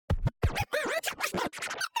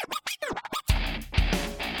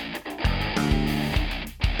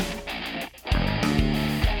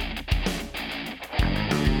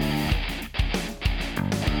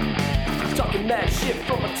Talking mad shit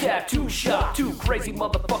from a tattoo shop. Two crazy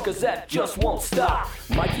motherfuckers that just won't stop.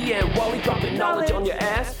 Mikey and Wally dropping knowledge on your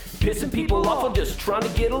ass. Pissing people off, I'm just trying to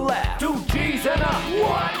get a laugh. 2 G's and a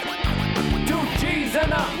what? 2 G's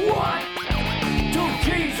and a what? 2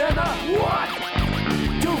 G's and a what?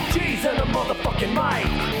 2 G's and a motherfucking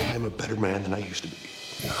mic. I'm a better man than I used to be.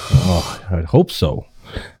 Oh, I'd hope so.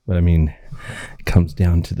 But I mean, it comes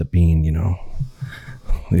down to the bean, you know.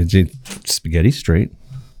 Spaghetti straight.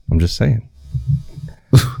 I'm just saying.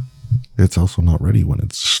 It's also not ready when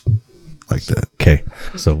it's like that. Okay,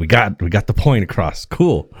 so we got the point across.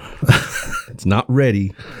 Cool. It's not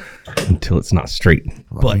ready until it's not straight.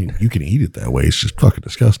 But I mean, you can eat it that way. It's just fucking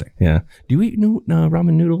disgusting. yeah, do you eat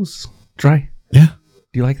ramen noodles dry? Yeah,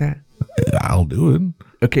 Do you like that? I'll do it.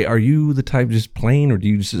 Okay, are you the type just plain, or do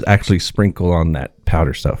you just actually sprinkle on that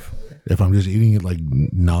powder stuff? If I'm just eating it like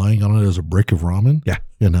gnawing on it as a brick of ramen. Yeah.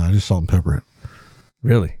 Yeah, no, I just salt and pepper it.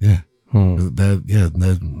 Really? Yeah. Hmm.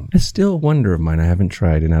 That It's still a wonder of mine. I haven't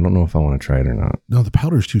tried, and I don't know if I want to try it or not. no, the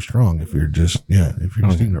powder's too strong. If you're just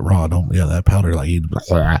eating it raw, that powder like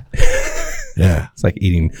yeah. It's like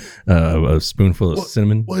eating a spoonful of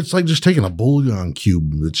cinnamon. Well, it's like just taking a bouillon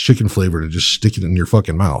cube that's chicken flavored and just sticking it in your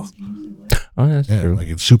fucking mouth. Oh, that's Yeah, true. like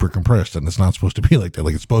it's super compressed and it's not supposed to be like that.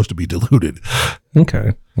 Like it's supposed to be diluted.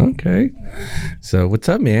 Okay. So what's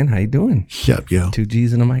up, man? How you doing? Yep, yo. 2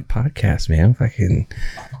 G's and a mic podcast, man. Fucking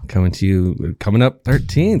coming to you, coming up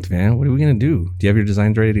 13th, man. What are we gonna do? Do you have your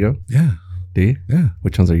designs ready to go? Yeah, Do you? yeah.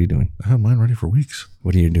 Which ones are you doing? I had mine ready for weeks.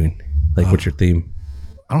 What are you doing? Like, what's your theme?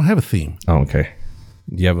 I don't have a theme. Oh, okay.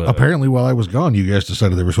 Do you have a? Apparently, while I was gone, you guys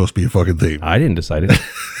decided there was supposed to be a fucking theme. I didn't decide it.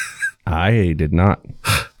 I did not.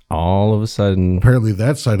 All of a sudden, Apparently,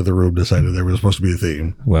 that side of the room decided there was supposed to be a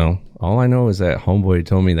theme. well, all I know is that homeboy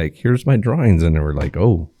told me, like, here's my drawings, and they were like,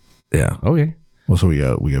 oh, Yeah. okay. Well, so we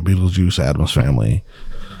got Beetlejuice, Addams Family.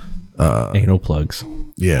 Anal plugs.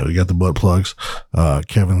 Yeah, we got the butt plugs.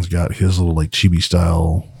 Kevin's got his little like chibi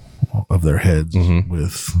style of their heads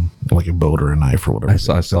with like a boat or a knife or whatever. I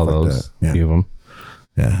saw Stuff like those. that. A few Yeah, of them.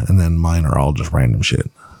 yeah. And then mine are all just random shit.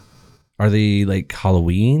 Are they like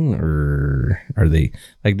Halloween, or are they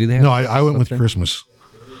like? Do they have? No, I went with something? Christmas.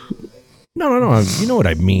 No. You know what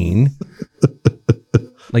I mean.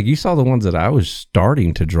 Like, you saw the ones that I was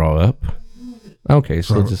starting to draw up. Okay,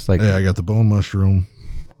 so just like, yeah, I got the bone mushroom.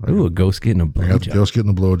 ooh, a ghost getting a I got the blowjob. ghost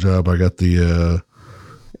getting a blowjob. I got the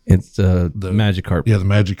It's the Magikarp. yeah, the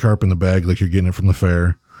magic carp in the bag, like you're getting it from the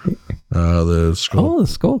fair. The skull, Oh, the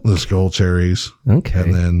skull. the skull cherries, Okay.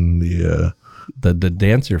 and then the The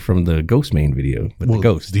dancer from the Ghost Main video, but the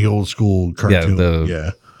ghost. the old school cartoon.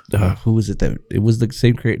 Who was it that it was the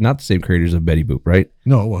same creator? Not the same creators of Betty Boop, right?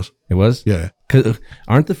 No, it was. It was. Yeah, 'Cause,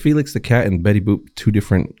 aren't the Felix the Cat and Betty Boop two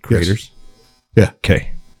different creators? yeah.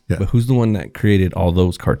 Okay. Yeah. But who's the one that created all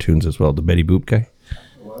those cartoons as well? The Betty Boop guy?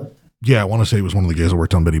 Yeah, I want to say it was one of the guys that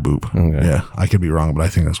worked on Betty Boop. Okay. Yeah, I could be wrong, but I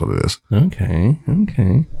think that's what it is. Okay.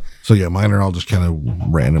 So yeah, mine are all just kind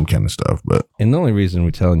of random kind of stuff. But And the only reason we're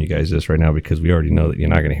telling you guys this right now, because we already know that you're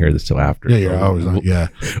not going to hear this till after. yeah, you're always yeah.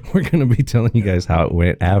 We're going to be telling you guys how it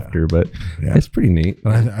went after, but Yeah. it's pretty neat.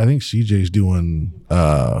 I think CJ's doing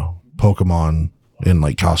Pokemon in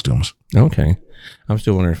like costumes. Okay. I'm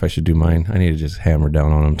still wondering if I should do mine. I need to just hammer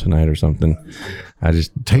down on them tonight or something. I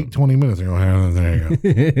just Take 20 minutes and go, there you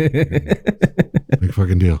go. Big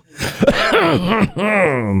fucking deal.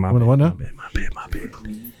 my What now? bad.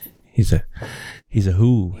 He's a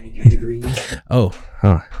who? Oh,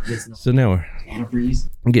 huh. So now we're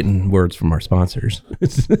getting words from our sponsors.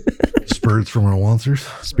 Spirits from our Wansers.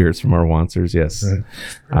 Spirits from our Wansers, yes.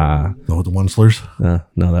 The Onslers. No,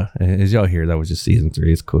 that, as y'all hear, that was just season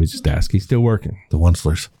 3. It's cool. He's just asking. He's still working. The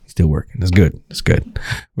Onslers. He's still working. It's good.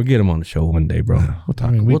 We'll get him on the show one day, bro. We'll talk.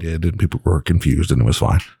 I mean, we did, and people were confused, and it was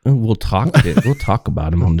fine. We'll talk. We'll talk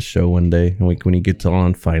about him on the show one day, when he gets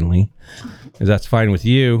on finally. If that's fine with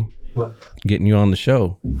you, getting you on the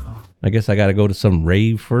show. I guess I got to go to some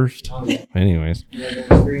rave first. Anyways,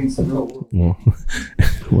 well,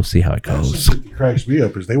 we'll see how it goes. What cracks me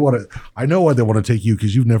up is they want to. I know why they want to take you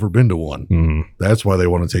because you've never been to one. That's why they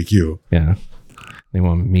want to take you. Yeah, they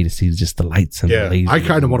want me to see just the lights and the lasers. I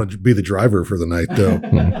kind of want to be the driver for the night, though.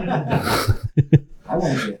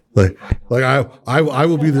 like I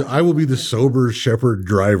will be the sober shepherd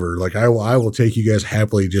driver. Like I will take you guys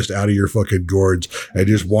happily just out of your fucking gourds and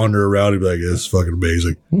just wander around and be like, "This is fucking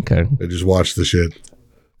amazing." Okay. And just watch the shit.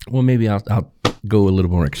 Well, maybe I'll go a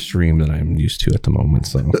little more extreme than I'm used to at the moment.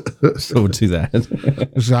 So we'll do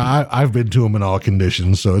that. So I've been to them in all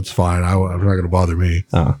conditions, so it's fine. I'm not going to bother me.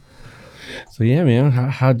 So yeah, man,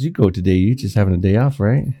 how'd you go today? You just having a day off,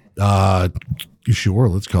 right? Sure,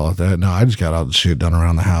 let's call it that. No, I just got out the shit done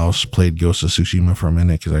around the house, played Ghost of Tsushima for a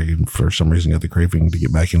minute because I, for some reason, got the craving to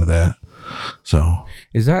get back into that. So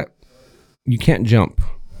Is that you can't jump?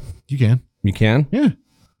 you can, You can, yeah.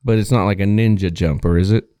 but it's not like a ninja jump, or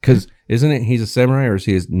is it? Because isn't it? He's a samurai, or is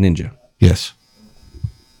he a ninja? Yes.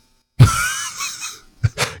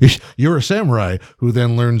 You're a samurai who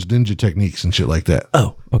then learns ninja techniques and shit like that.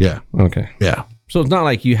 Oh, okay. Yeah. Okay. Yeah. So it's not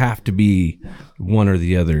like you have to be one or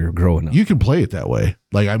the other growing up. You can play it that way.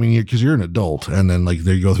 Like, I mean, because you're an adult and then like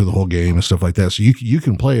there you go through the whole game and stuff like that. So you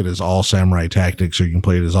can play it as all samurai tactics or you can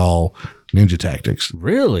play it as all ninja tactics.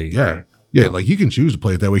 Really? Yeah. Yeah. Like you can choose to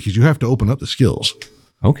play it that way because you have to open up the skills.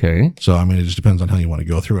 Okay. So, I mean, it just depends on how you want to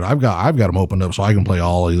go through it. I've got them opened up so I can play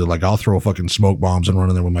all either. Like I'll throw fucking smoke bombs and run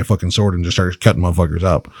in there with my fucking sword and just start cutting motherfuckers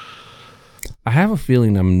up. I have a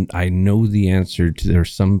feeling I know the answer to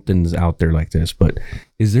there's something's out there like this, but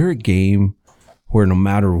is there a game where no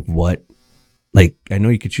matter what, like I know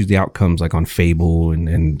you could choose the outcomes like on Fable and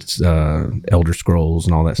Elder Scrolls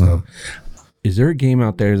and all that stuff. Is there a game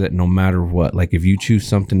out there that no matter what, like if you choose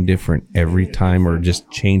something different every time or just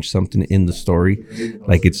change something in the story,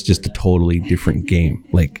 like it's just a totally different game,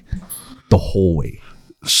 like the whole way?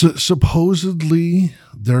 Supposedly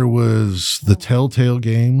there was the Telltale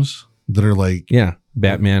games that are like, Yeah,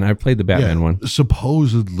 Batman. I played the Batman one.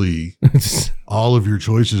 Supposedly all of your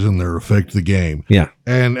choices in there affect the game. Yeah.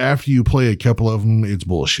 And after you play a couple of them, it's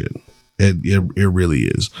bullshit. It really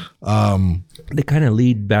is. They kind of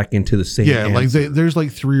lead back into the same. Yeah, like there's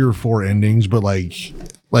like 3 or 4 endings, but like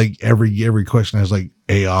every question has like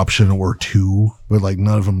a option or 2, but like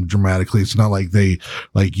none of them dramatically. It's not like they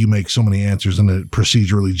like you make so many answers and it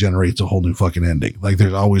procedurally generates a whole new fucking ending. Like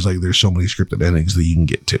there's always like there's so many scripted endings that you can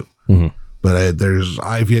get to. Mm-hmm. But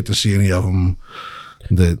I've yet to see any of them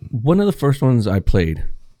that. One of the first ones I played,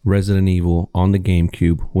 Resident Evil on the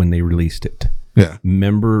GameCube when they released it. Yeah.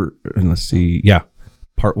 Remember, and let's see. Yeah.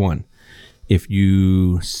 Part 1. If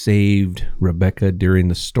you saved Rebecca during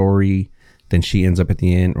the story, then she ends up at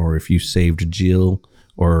the end. Or if you saved Jill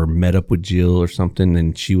or met up with Jill or something,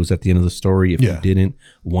 and she was at the end of the story. If you didn't,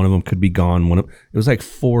 one of them could be gone. It was like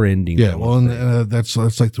 4 endings. Yeah. Well, and that's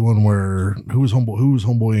like the one where who was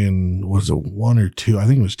Homeboy in, was it 1 or 2? I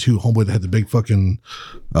think it was 2. Homeboy that had the big fucking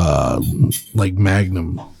like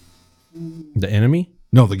Magnum. The enemy?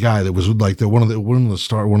 No, the guy that was like one of the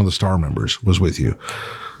star members was with you.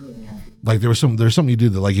 Like there's something you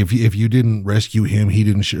did that like if you didn't rescue him, he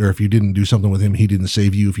didn't, or if you didn't do something with him, he didn't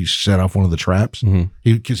save you. If you set off one of the traps,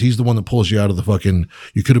 because he's the one that pulls you out of the fucking.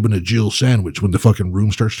 You could have been a Jill sandwich when the fucking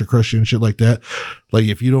room starts to crush you and shit like that. Like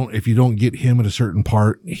if you don't get him at a certain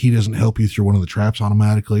part, he doesn't help you through one of the traps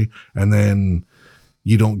automatically, and then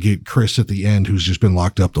you don't get Chris at the end, who's just been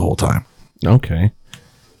locked up the whole time. Okay.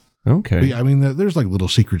 But yeah, I mean, there's like little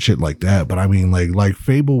secret shit like that. But I mean, like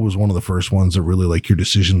Fable was one of the first ones that really like your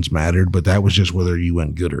decisions mattered. But that was just whether you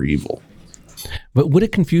went good or evil. But would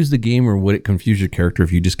it confuse the game or would it confuse your character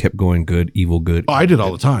if you just kept going good, evil, good? Oh, I did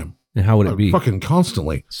all the time. And how would it be? Fucking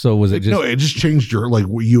constantly. So was it just... No, it just changed your, like,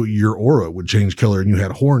 your aura would change color and you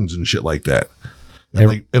had horns and shit like that.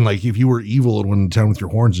 And like if you were evil and went into town with your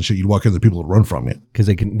horns and shit, you'd walk in, the people would run from you because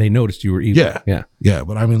they noticed you were evil. Yeah.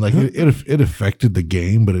 But I mean, like it affected the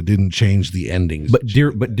game, but it didn't change the endings. But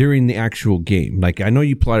during the actual game, like I know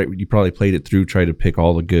you probably played it through, tried to pick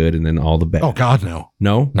all the good and then all the bad. Oh God, no,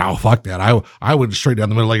 fuck that. I went straight down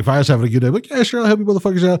the middle. Like if I was having a good day, like yeah, sure, I'll help you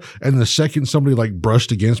motherfuckers out. And the second somebody like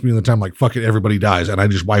brushed against me in the time, like fuck it, everybody dies, and I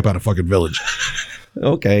just wipe out a fucking village.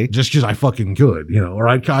 Okay, just because I fucking could,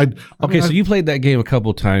 or so you played that game a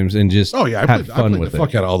couple times and just I played the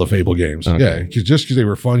fuck out of all the Fable games. Okay. Yeah, just because they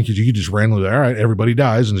were fun, because you could just randomly, all right, everybody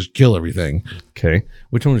dies and just kill everything. Okay,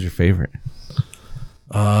 which one was your favorite?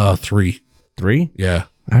 3. 3? Yeah,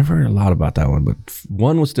 I've heard a lot about that one, but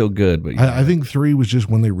 1 was still good. But I think 3 was just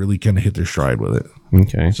when they really kind of hit their stride with it.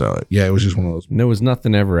 Okay, so yeah, it was just one of those. There was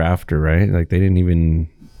nothing ever after, right? Like they didn't even.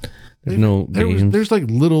 There's like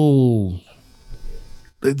little.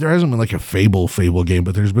 There hasn't been like a Fable game,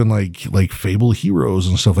 but there's been like Fable Heroes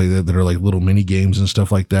and stuff like that are like little mini games and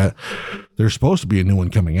stuff like that. There's supposed to be a new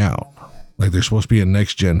one coming out. Like there's supposed to be a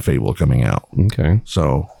next gen Fable coming out. Okay.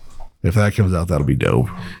 So if that comes out, that'll be dope.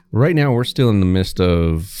 Right now, we're still in the midst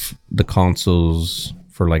of the consoles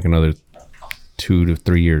for like another 2 to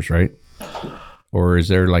 3 years, right? Or is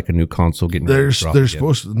there like a new console getting?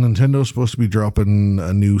 Nintendo supposed to be dropping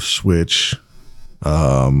a new Switch.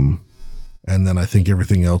 And then I think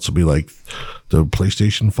everything else will be like the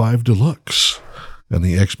PlayStation 5 Deluxe and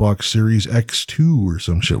the Xbox Series X2 or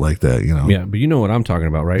some shit like that, you know? Yeah, but you know what I'm talking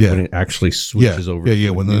about, right? Yeah. When it actually switches over.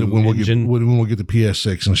 When we'll get the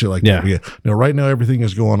PS6 and shit like that. Yeah. Now, right now, everything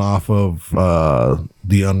is going off of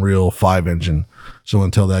the Unreal 5 engine. So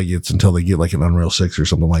until they get like an Unreal 6 or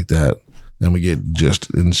something like that, then we get just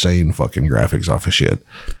insane fucking graphics off of shit.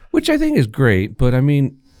 Which I think is great, but I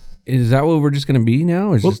mean, is that what we're just going to be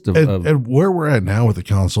now? Is just and where we're at now with the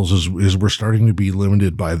consoles is we're starting to be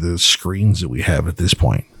limited by the screens that we have at this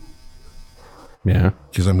point. Yeah.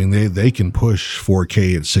 Because, I mean, they can push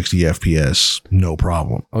 4K at 60 FPS, no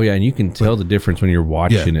problem. Oh, yeah, and you can tell the difference when you're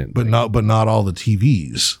watching it. But not all the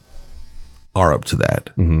TVs are up to that.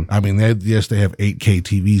 Mm-hmm. I mean, they have 8K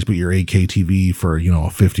TVs, but your 8K TV for, a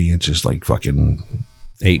 50 inches like fucking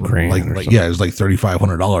 $8,000. It's like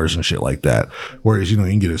 $3,500 and shit like that. Whereas, you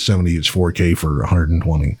can get a 70-inch 4K for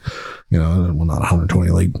 120, well, not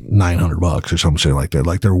 120, like $900 or some shit like that.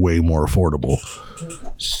 Like, they're way more affordable.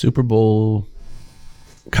 Super Bowl,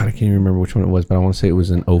 God, I can't even remember which one it was, but I want to say it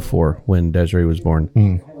was in 2004 when Desiree was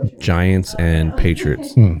born. Giants and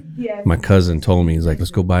Patriots. My cousin told me, he's like,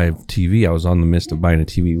 let's go buy a TV. I was on the list of buying a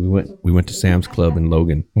TV. We went to Sam's Club in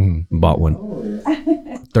Logan and bought one.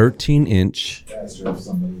 13-inch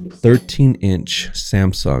Samsung.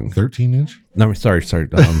 13-inch? No, sorry.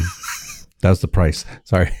 That was the price.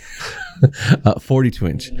 Sorry.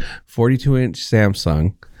 42-inch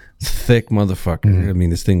Samsung. Thick motherfucker. I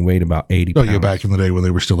mean, this thing weighed about 80 pounds. Oh, yeah, back in the day when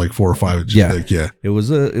they were still like 4 or 5 inches thick. Yeah. It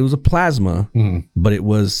was a plasma, but it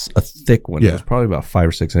was a thick one. It was probably about 5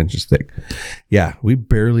 or 6 inches thick. Yeah, we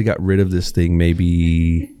barely got rid of this thing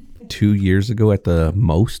maybe 2 years ago at the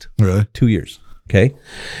most. Really? 2 years. Okay.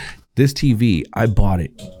 This TV, I bought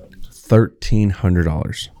it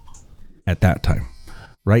 $1,300 at that time.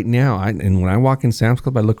 Right now, and when I walk in Sam's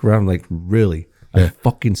Club, I look around, I'm like, really? A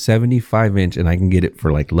fucking 75-inch, and I can get it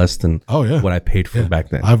for like less than what I paid for back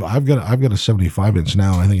then. I've got a 75-inch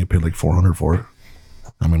now. I think I paid like $400 for it.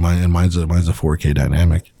 I mean, mine's a 4K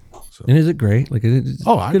dynamic. So. And is it great? Like, is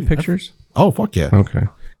it good pictures? Oh, fuck yeah. Okay.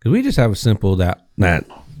 Because we just have a simple that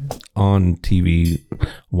on TV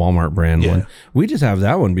Walmart brand one. We just have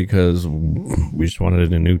that one because we just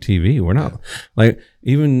wanted a new TV. We're not like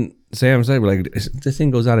even Sam said, we're like, this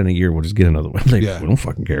thing goes out in a year, we'll just get another one. Like, we don't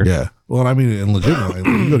fucking care. Yeah. Well, I mean, and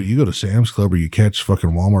legitimately, you go to Sam's Club or you catch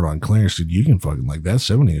fucking Walmart on clearance, dude, you can fucking like that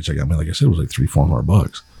 70-inch. I mean, like I said, it was like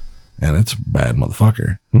 $300-$400, and it's a bad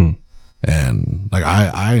motherfucker. And like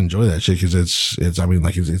I enjoy that shit because it's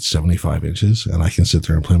 75 inches, and I can sit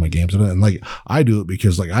there and play my games on it. And like I do it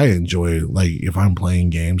because like I enjoy, like if I'm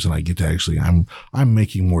playing games and I get to actually I'm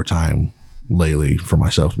making more time lately for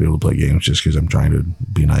myself to be able to play games just because I'm trying to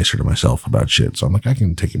be nicer to myself about shit. So I'm like, I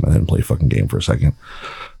can take a minute and play a fucking game for a second.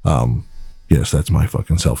 Yes, that's my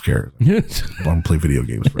fucking self-care. I'm gonna play video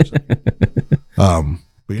games for a second.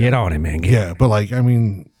 Get on it, man. But like, I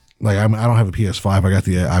mean, like I don't have a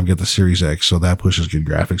PS5. I've got the Series X, so that pushes good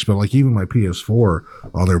graphics. But like even my PS4,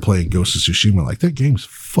 while they're playing Ghost of Tsushima, like that game's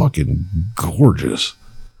fucking gorgeous.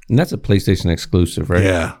 And that's a PlayStation exclusive, right?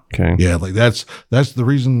 Yeah. Okay. Yeah, like that's the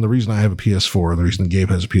reason I have a PS4, and the reason Gabe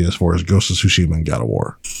has a PS4 is Ghost of Tsushima and God of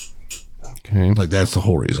War. Okay. Like that's the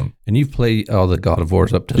whole reason. And you've played all the God of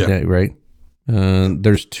Wars up to date, right?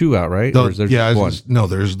 There's 2 out, right? Or is there one?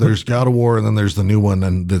 There's God of War, and then there's the new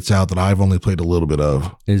one that's out that I've only played a little bit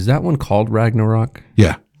of. Is that one called Ragnarok?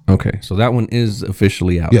 Yeah. Okay, so that one is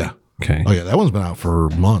officially out. Yeah. Okay. Oh yeah, that one's been out for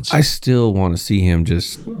months. I still want to see him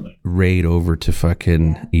just raid over to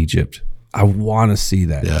fucking Egypt. I want to see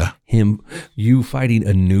that. Yeah. You fighting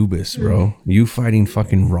Anubis, bro. You fighting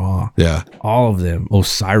fucking Ra. Yeah. All of them.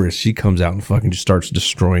 Osiris, she comes out and fucking just starts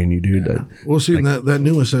destroying you, dude. Well, see, that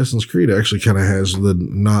new Assassin's Creed actually kind of has the,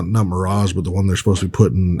 not Mirage, but the one they're supposed to be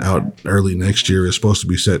putting out early next year is supposed to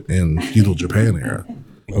be set in feudal Japan era.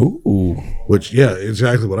 Ooh. Which, yeah,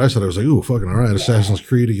 exactly what I said. I was like, ooh, fucking all right, Assassin's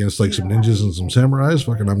Creed against like some ninjas and some samurais.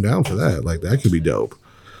 Fucking, I'm down for that. Like, that could be dope.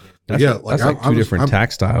 That's like two different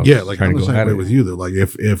tax styles. Yeah, like I'm the same way with you. That like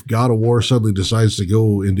if God of War suddenly decides to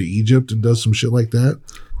go into Egypt and does some shit like that,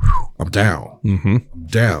 I'm down. I'm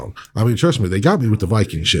down. I mean, trust me, they got me with the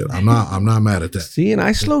Viking shit. I'm not mad at that. See, and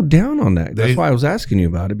I slowed down on that. That's why I was asking you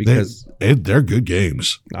about it, because they're good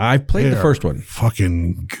games. I played the first one.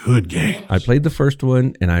 Fucking good games. I played the first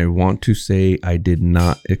one, and I want to say I did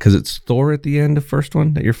not, because it's Thor at the end of first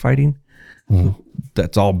one that you're fighting.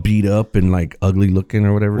 That's all beat up and like ugly looking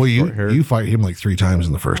or whatever. Well, you fight him like 3 times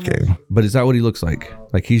in the first game. But is that what he looks like?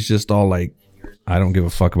 Like he's just all like, I don't give a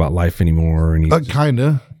fuck about life anymore. And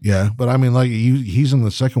kinda, yeah. But I mean, like he's in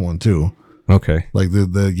the second one too. Okay. Like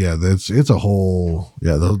it's a whole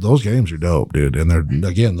those games are dope, dude. And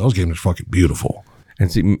those games are fucking beautiful.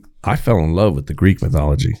 And see, I fell in love with the Greek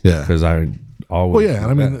mythology. Yeah. Because I always. Well, yeah,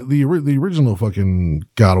 and I mean the original fucking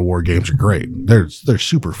God of War games are great. They're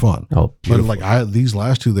super fun. Oh, but beautiful. like these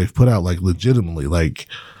last two they've put out like legitimately like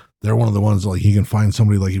they're one of the ones like you can find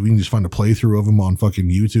somebody like if you can just find a playthrough of them on fucking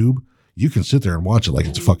YouTube, you can sit there and watch it like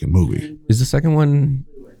it's a fucking movie. Is the second one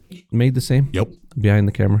made the same? Yep. Behind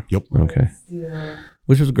the camera? Yep. Okay.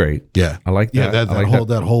 Which was great. Yeah. I like that. Yeah, I like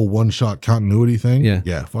that whole one shot continuity thing. Yeah.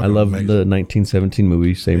 Yeah. I love amazing. the 1917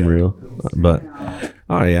 movie, same reel. But,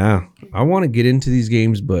 oh, yeah. I want to get into these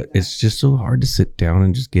games, but it's just so hard to sit down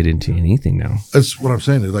and just get into anything now. That's what I'm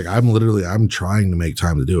saying. Is like I'm trying to make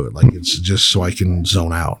time to do it. Like it's just so I can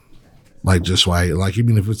zone out. Like just so like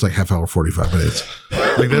even if it's like half hour, 45 minutes.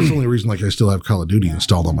 Like that's the only reason like I still have Call of Duty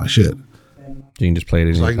installed on my shit. You can just play it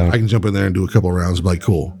at So any I time. can jump in there and do a couple of rounds and be like,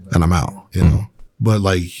 cool, and I'm out, you know. But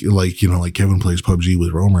like you know, like Kevin plays PUBG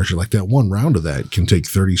with Romer, shit, like that one round of that can take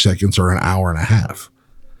 30 seconds or an hour and a half.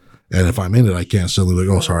 And if I'm in it, I can't suddenly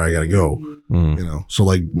like, oh, sorry, I gotta go. You know, so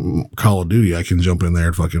like Call of Duty, I can jump in there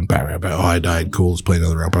and fucking, oh, I died, cool, let's play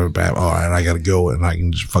another round, all right, I gotta go, and I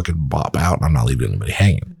can just fucking bop out, and I'm not leaving anybody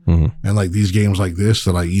hanging. And like these games like this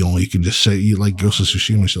that you can just say, you like Ghost of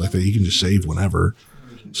Tsushima shit like that, you can just save whenever.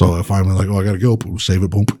 So if I'm like, oh, I gotta go, boom, save it,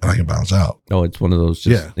 boom, and I can bounce out. Oh, it's one of those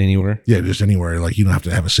just anywhere? Yeah, just anywhere. Like you don't have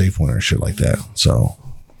to have a safe one or shit like that. So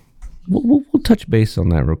We'll touch base on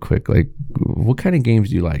that real quick. Like, what kind of games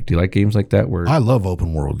do you like? Do you like games like that where... I love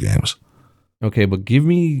open world games. Okay, but give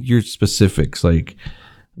me your specifics. Like,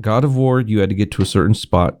 God of War, you had to get to a certain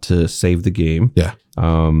spot to save the game. Yeah.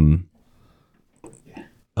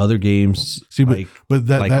 Other games, See, like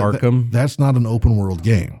that Arkham. that's not an open world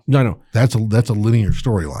game. No. That's a linear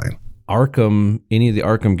storyline. Arkham, any of the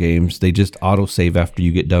Arkham games, they just auto save after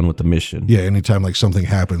you get done with the mission. Yeah, anytime like something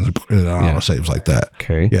happens, it auto saves like that.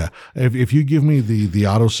 Okay. Yeah, if you give me the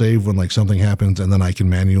auto save when like something happens and then I can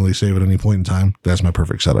manually save at any point in time, that's my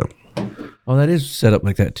perfect setup. Oh, that is set up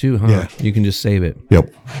like that too, huh? Yeah. You can just save it.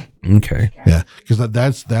 Yep. Okay. Yeah, because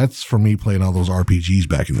that's for me playing all those RPGs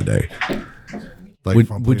back in the day. Like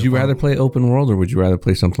if I'm Would playing you rather play open world or would you rather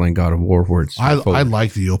play something like God of War where it's... I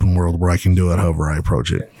like the open world where I can do it however I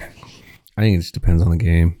approach it. I think it just depends on the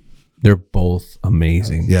game. They're both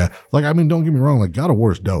amazing. Yeah. Like, I mean, don't get me wrong. Like, God of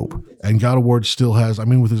War is dope. And God of War still has, I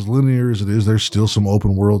mean, with as linear as it is, there's still some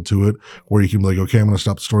open world to it where you can be like, okay, I'm going to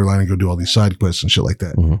stop the storyline and go do all these side quests and shit like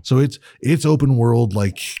that. So it's open world.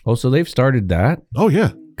 Like, Oh, so they've started that? oh,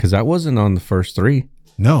 yeah. Because that wasn't on the first three.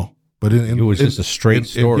 No. But it was just a straight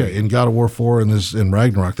story. In God of War 4 and in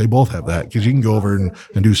Ragnarok, they both have that because you can go over and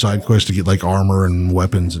do side quests to get like armor and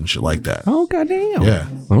weapons and shit like that. Oh, goddamn. Yeah.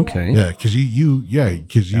 Okay. Yeah.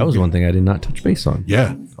 Because That was one thing I did not touch base on.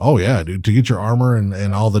 Yeah. Oh, yeah, dude. To get your armor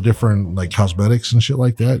and all the different like cosmetics and shit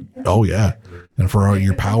like that. Oh, yeah. And for all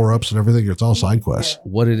your power ups and everything, it's all side quests.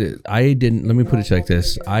 What it is, let me put it like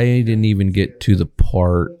this. I didn't even get to the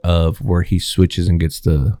part of where he switches and gets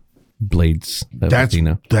the blades.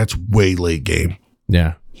 That's way late game.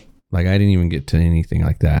 Yeah. Like I didn't even get to anything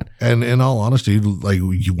like that. And in all honesty, like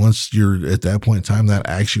once you're at that point in time, that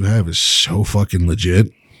axe you have is so fucking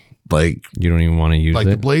legit. Like You don't even want to use like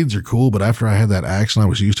it. the blades are cool, but after I had that axe and I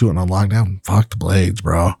was used to it and on lockdown, fuck the blades,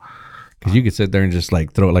 bro. Because you could sit there and just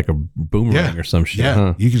like throw it like a boomerang or some shit. Yeah,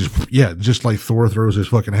 Huh? you can just like Thor throws his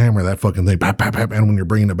fucking hammer, that fucking thing, bap, bap, bap, and when you're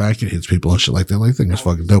bringing it back, it hits people and shit like that. Like, thing is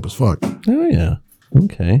fucking dope as fuck. Oh yeah.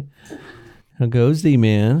 Okay. How goes thee,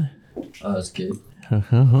 man? Oh, that's good.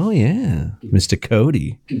 Oh yeah, Mr.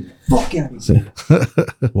 Cody. Fuck yeah.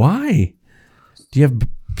 Why? Do you have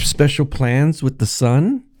special plans with the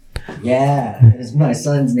son? Yeah, my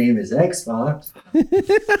son's name is Xbox.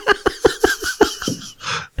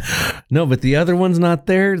 No, but the other one's not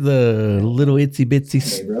there. The little itsy bitsy.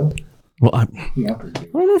 Hey, bro. Well, I Yeah,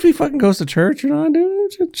 don't know if he fucking goes to church or not,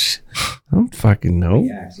 dude. I don't fucking know.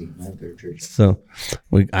 he acts. He might go to church. So,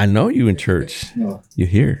 I know you in church. No, You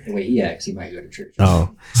here? wait, he acts. He might go to church.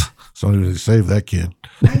 Oh, Somebody save that kid.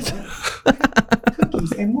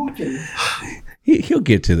 I'm watching. he'll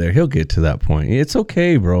get to there. He'll get to that point. It's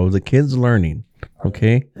okay, bro. The kid's learning.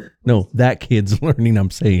 Okay. No, that kid's learning.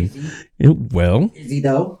 I'm saying. Well, Is he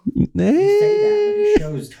though? eh, Say that, but his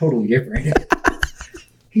show is totally different.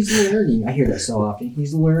 He's learning. I hear that so often.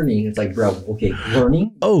 He's learning. It's like, bro, okay,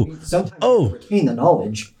 learning. Oh, Sometimes oh. you retain the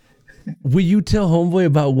knowledge. will you tell Homeboy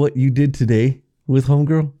about what you did today with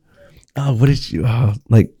Homegirl? Oh, what did you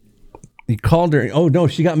like? You called her. Oh no,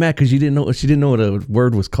 she got mad because she didn't know what a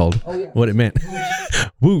word was called. Oh, yeah. What it meant.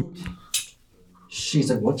 Woot. She's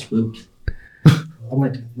like, what's woot? I'm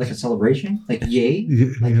like a celebration? Like, yay?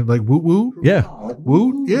 Like woo woo? Yeah. Oh, like,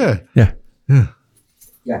 Woo? Yeah. Yeah.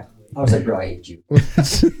 yeah. I was like, bro, I hate you.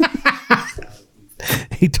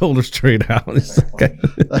 He told her straight out. He's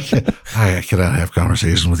like, I cannot have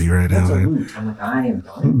conversations with you right That's now. a man. root. I'm like, I am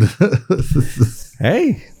done.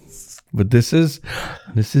 hey, but this is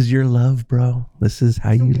your love, bro. This is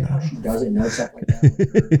how you How love. she doesn't know stuff like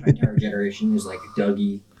that. Like, my entire generation is like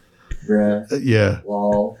Dougie, bruh, Yeah.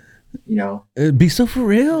 lol, you know, It'd be so for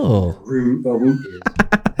real. root, but root is.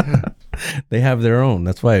 They have their own.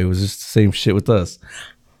 That's why it was just the same shit with us.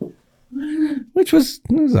 Which was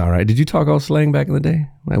all right. Did you talk all slang back in the day?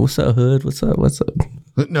 Like, what's up, hood? What's up? What's up?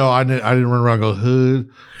 No, I didn't run around and go hood.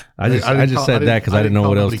 I just said that because I didn't know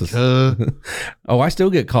what else to say. Oh, I still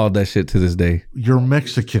get called that shit to this day. You're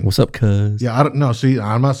Mexican. What's up, cuz? Yeah, I don't know. See,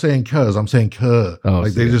 I'm not saying cuz. I'm saying cuh. Oh,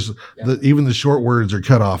 like they see. just even the short words are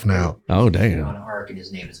cut off now. Oh, On damn. Ark, and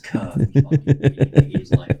his name is Cub.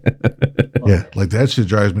 He's like, Yeah, like that shit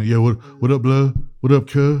drives me. Yeah, what up, blah? What up,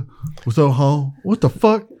 cuh? What's up, home? What the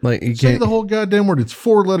fuck? Like, you Say can't. the whole goddamn word. It's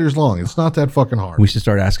 4 letters long. It's not that fucking hard. We should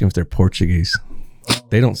start asking if they're Portuguese.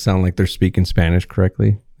 They don't sound like they're speaking Spanish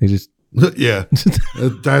correctly. They just. Yeah,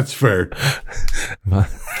 that's fair.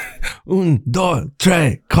 Un, dos,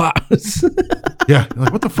 tres, cuatro. Yeah,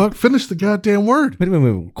 like what the fuck? Finish the goddamn word. Wait a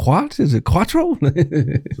minute. Quat? Is it cuatro?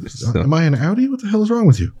 Am I an Audi? What the hell is wrong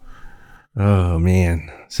with you? Oh,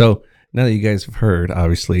 man. So now that you guys have heard,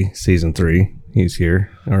 obviously, season 3, he's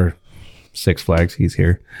here. Or Six Flags, he's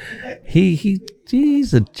here.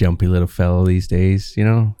 He's a jumpy little fellow these days, you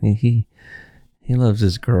know? He loves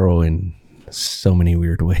his girl in so many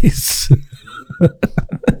weird ways.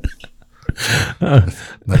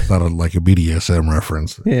 That's not like a BDSM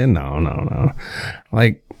reference. Yeah, no.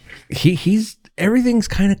 Like he's everything's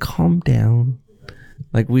kind of calmed down.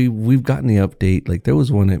 Like we've gotten the update. Like there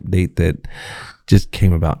was one update that just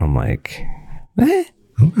came about and I'm like,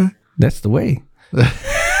 Okay, that's the way. that's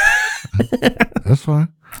fine.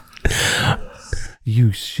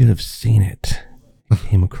 You should have seen it. It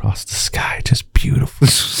came across the sky, just beautiful.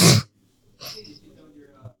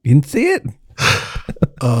 You didn't see it?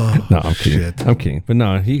 Oh, No, I'm kidding. shit. I'm kidding. But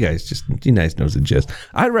no, you guys knows the gist.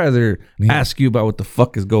 I'd rather ask you about what the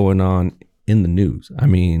fuck is going on in the news. I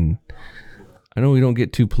mean, I know we don't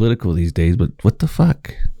get too political these days, but what the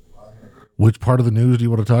fuck? Which part of the news do you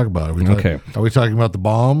want to talk about? Are we talking about the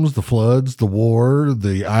bombs, the floods, the war,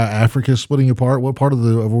 the Africa splitting apart? What part of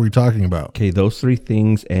are we talking about? Okay, those 3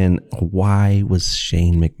 things, and why was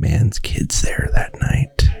Shane McMahon's kids there that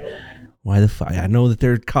night? Why the fuck? I know that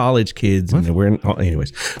they're college kids and they're wearing. Oh,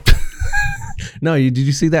 anyways, no. Did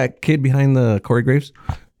you see that kid behind the Corey Graves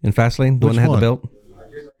in Fastlane? The one that had the belt.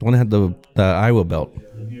 The one that had the Iowa belt.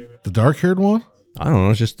 The dark-haired one? I don't know.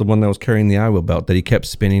 It's just the one that was carrying the Iowa belt that he kept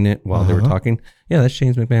spinning it while they were talking. Yeah, that's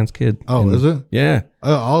Shane McMahon's kid. Oh, is it? Yeah.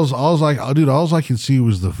 I was like, oh, dude, all I could see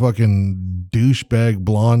was the fucking douchebag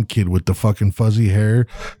blonde kid with the fucking fuzzy hair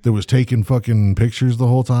that was taking fucking pictures the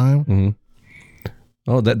whole time. Mm-hmm.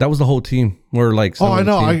 Oh, that was the whole team. Or like. Oh, I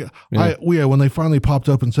know. Yeah. When they finally popped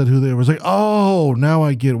up and said who they were, I was like, oh, now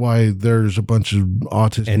I get why there's a bunch of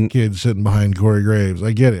autistic kids sitting behind Corey Graves.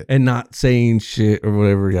 I get it. And not saying shit or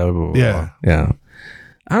whatever. Blah, blah, blah, Yeah. Yeah.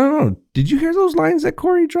 I don't know. Did you hear those lines that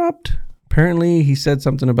Corey dropped? Apparently, he said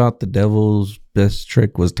something about the devil's best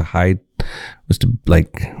trick was to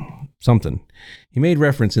like something. He made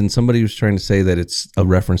reference, and somebody was trying to say that it's a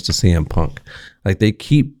reference to CM Punk. Like they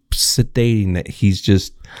keep stating that he's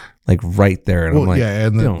just like right there, and I'm like, yeah,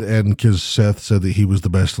 and because Seth said that he was the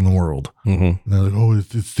best in the world, and they're like, oh, it's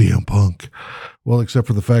CM Punk. Well, except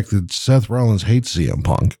for the fact that Seth Rollins hates CM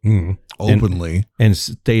Punk openly and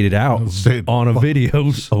stated out on a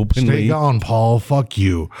video openly. Stay gone, Paul. Fuck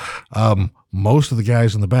you. Most of the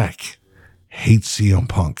guys in the back hate CM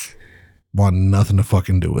Punk. Want nothing to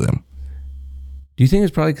fucking do with him. Do you think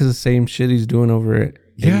it's probably because of the same shit he's doing over at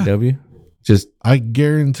AEW? Just I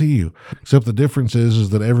guarantee you. Except the difference is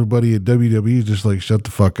that everybody at WWE is just like, shut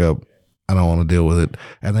the fuck up. I don't want to deal with it.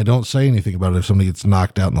 And they don't say anything about it if somebody gets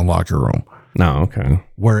knocked out in the locker room. no, okay.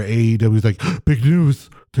 Where AEW is like, big news.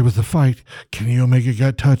 There was a fight. Kenny Omega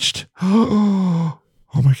got touched. Oh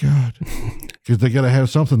my God. Because they got to have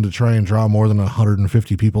something to try and draw more than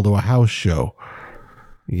 150 people to a house show.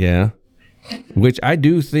 Yeah. Which I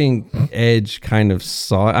do think Edge kind of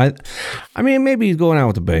saw. I mean, maybe he's going out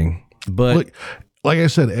with a bang, but like I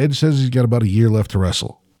said, Edge says he's got about a year left to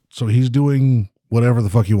wrestle. So he's doing whatever the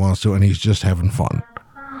fuck he wants to, and he's just having fun.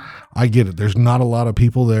 I get it. There's not a lot of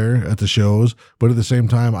people there at the shows, but at the same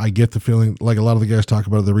time, I get the feeling, like a lot of the guys talk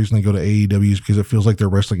about it, the reason they go to AEW is because it feels like they're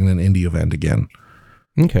wrestling in an indie event again.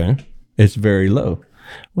 okay. It's very low.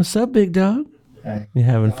 What's up, big dog? You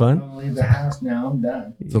having I'm fun? gonna leave the house now. I'm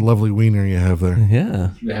done. It's a lovely wiener you have there. Yeah.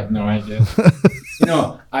 You have no idea. You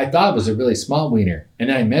know, I thought it was a really small wiener,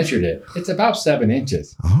 and I measured it. It's about 7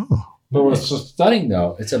 inches. Oh, But what's so stunning,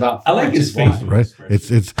 though, it's about 4 I like his inches face. wide. right.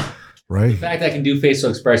 It's right. The fact I can do facial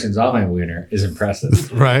expressions on my wiener is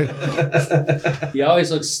impressive. Right. He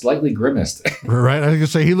always looks slightly grimaced. Right. I was gonna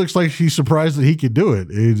say he looks like he's surprised that he could do it.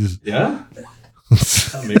 He just Yeah.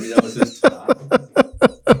 Maybe that was his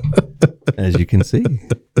As you can see.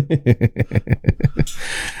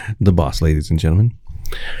 The boss, ladies and gentlemen.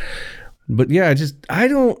 But yeah, I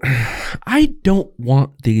don't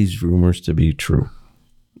want these rumors to be true.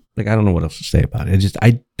 Like, I don't know what else to say about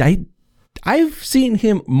it. I've seen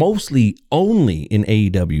him mostly only in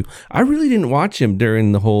AEW. I really didn't watch him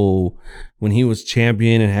during the whole, when he was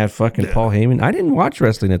champion and had fucking Paul Heyman. I didn't watch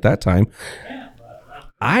wrestling at that time.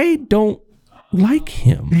 I don't like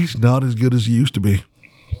him. he's not as good as he used to be.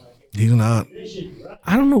 He's not.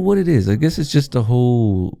 I don't know what it is. I guess it's just a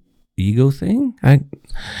whole ego thing.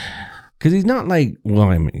 Because he's not like, well,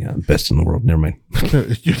 I mean, best in the world. Never mind. I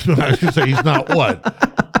was gonna say he's not what.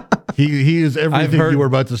 He is everything heard- you were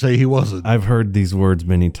about to say he wasn't. I've heard these words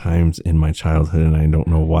many times in my childhood, and I don't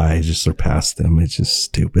know why. I just surpassed them. It's just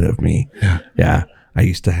stupid of me. Yeah. I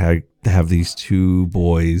used to have these two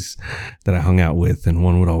boys that I hung out with, and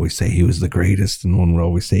one would always say he was the greatest, and one would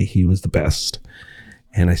always say he was the best.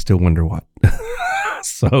 And I still wonder what.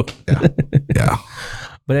 So, Yeah.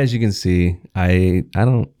 but as you can see, I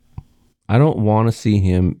don't want to see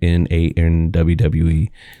him in WWE,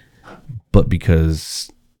 but because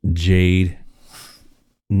Jade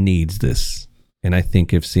needs this, and I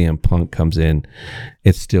think if CM Punk comes in,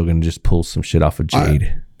 it's still going to just pull some shit off of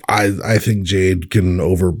Jade. I think Jade can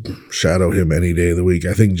overshadow him any day of the week.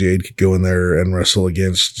 I think Jade could go in there and wrestle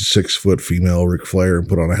against 6-foot female Ric Flair and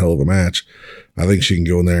put on a hell of a match. I think she can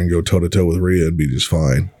go in there and go toe to toe with Rhea and be just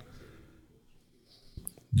fine.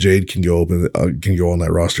 Jade can go on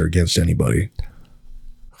that roster against anybody.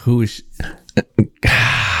 Who is?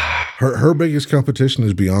 Her biggest competition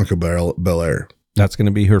is Bianca Belair. That's going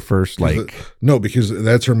to be her first, like, No, because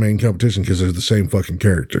that's her main competition because they're the same fucking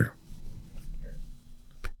character.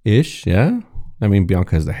 ish. Yeah. I mean,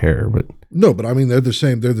 Bianca has the hair, but No, but I mean they're the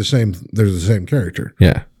same character.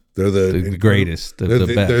 yeah, They're the greatest, the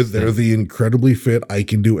best. They're the incredibly fit, I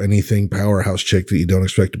can do anything powerhouse chick that you don't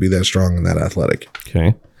expect to be that strong and that athletic.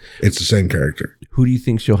 Okay. It's the same character. Who do you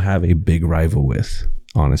think she'll have a big rival with?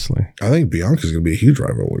 Honestly, I think Bianca's going to be a huge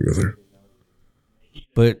rivalry with her.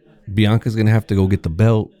 but Bianca's going to have to go get the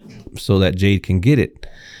belt so that Jade can get it.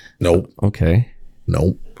 Nope. Okay.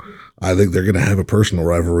 Nope. I think they're going to have a personal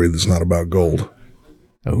rivalry that's not about gold.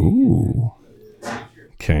 Ooh.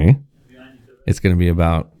 Okay. It's going to be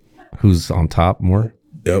about who's on top more.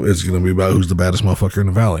 Yep, it's going to be about who's the baddest motherfucker in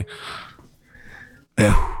the valley.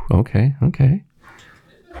 Yeah. Okay.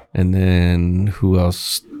 And then who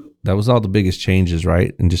else? That was all the biggest changes,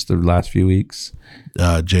 right? In just the last few weeks.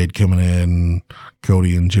 Jade coming in,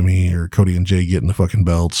 Cody and Jay getting the fucking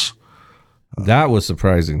belts. That was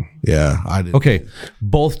surprising. Yeah, I did. Okay.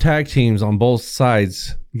 Both tag teams on both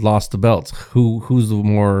sides lost the belts. Who's the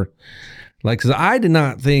more like, because I did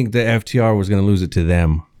not think that FTR was going to lose it to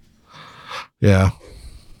them. Yeah.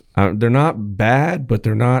 They're not bad, but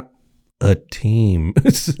they're not a team.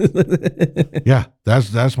 Yeah,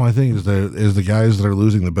 that's my thing is the guys that are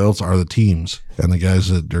losing the belts are the teams, and the guys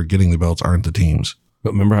that are getting the belts aren't the teams.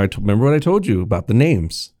 But remember what I told you about the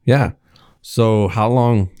names. Yeah. So how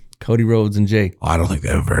long Cody Rhodes and Jay? I don't think they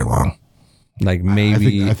have very long. Like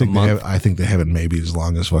maybe I think a month. I think they have it maybe as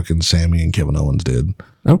long as fucking Sammy and Kevin Owens did,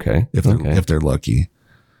 Okay. if they're lucky.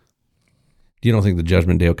 You don't think the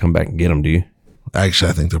Judgment Day will come back and get them, do you?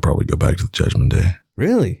 Actually, I think they'll probably go back to the Judgment Day.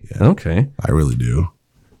 Really? Yeah. Okay. I really do.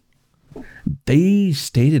 They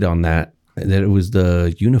stated on that it was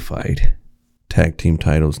the unified tag team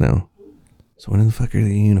titles now. So when in the fuck are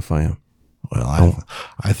they unify them? Well,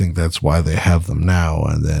 I think that's why they have them now,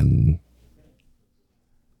 and then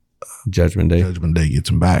Judgment Day. Judgment Day gets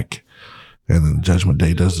them back, and then Judgment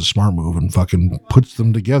Day does the smart move and fucking puts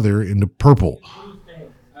them together into purple.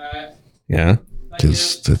 Yeah.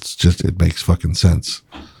 Because it makes fucking sense.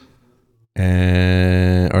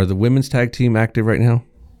 And are the women's tag team active right now?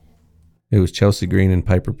 It was Chelsea Green and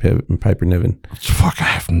Piper Niven. Fuck, I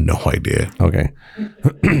have no idea. Okay.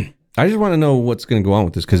 I just want to know what's going to go on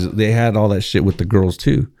with this because they had all that shit with the girls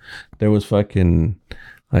too. There was fucking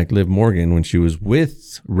like Liv Morgan when she was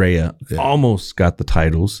with Rhea, almost got the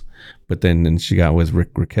titles, but then she got with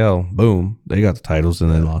Raquel. Boom, they got the titles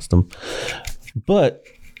and then lost them. But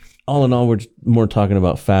all in all, we're more talking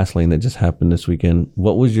about Fastlane that just happened this weekend.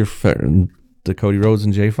 What was your the Cody Rhodes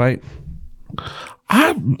and Jay fight?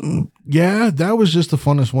 That was just the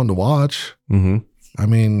funnest one to watch. Mm-hmm. I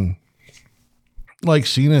mean, like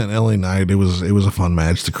Cena and LA Knight, it was a fun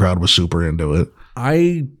match. The crowd was super into it.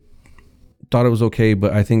 I thought it was okay,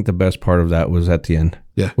 but I think the best part of that was at the end.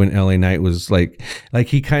 Yeah. When LA Knight was like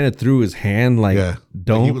he kind of threw his hand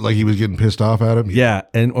don't. Like he was getting pissed off at him. Yeah.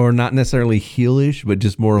 And or not necessarily heelish, but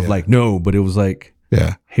just more of like, no, but it was like,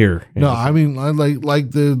 Yeah. here. No, I mean, I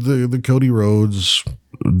like the Cody Rhodes,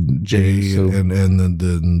 Jay, So- and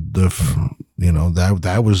the you know,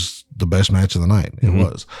 that was the best match of the night. It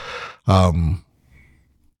was.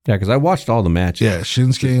 Yeah, because I watched all the matches. Yeah,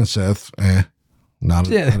 Shinsuke and Seth, not.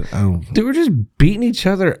 Yeah. I don't. They were just beating each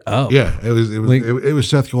other up. Yeah, it was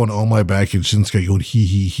Seth going, "Oh my back," and Shinsuke going,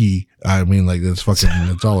 "He." I mean, like that's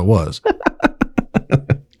all it was.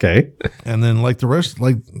 Okay. And then the rest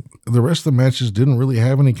of the matches didn't really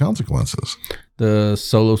have any consequences. The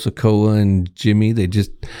Solo Sikoa and Jimmy,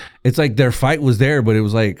 it's like their fight was there, but it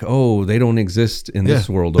was like, oh, they don't exist in this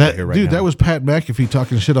world over here right now. Dude, that was Pat McAfee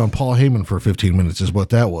talking shit on Paul Heyman for 15 minutes is what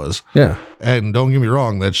that was. Yeah. And don't get me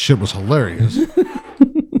wrong, that shit was hilarious.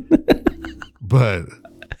 But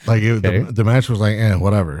the match was like,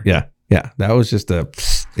 whatever. Yeah. Yeah. That was just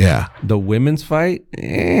Yeah. the women's fight.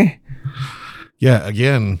 Yeah,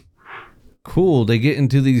 again, Cool. They get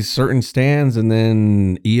into these certain stands and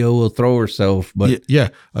then Io will throw herself, but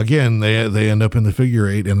again, they end up in the figure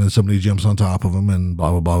eight and then somebody jumps on top of them and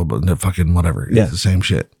blah, blah, blah, blah, fucking whatever. Yeah. It's the same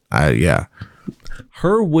shit.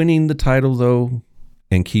 her winning the title though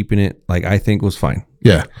and keeping it, I think was fine.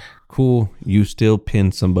 Yeah. Cool. You still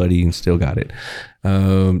pinned somebody and still got it.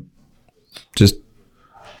 Just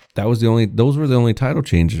those were the only title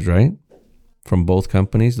changes, right? From both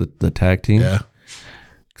companies, the tag team. Yeah.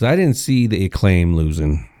 Because I didn't see the Acclaim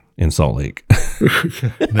losing in Salt Lake.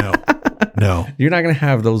 No. You're not going to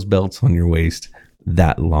have those belts on your waist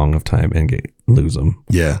that long of time and lose them.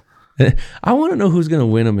 Yeah. I want to know who's going to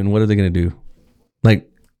win them and what are they going to do?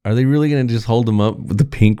 Are they really going to just hold them up with the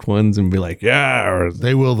pink ones and be like, yeah? Or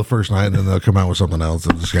They will the first night and then they'll come out with something else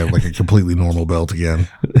and just have a completely normal belt again.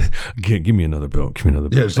 give me another belt. Give me another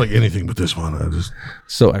belt. Yeah, it's like anything but this one.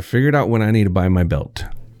 So I figured out when I need to buy my belt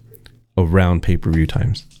around pay-per-view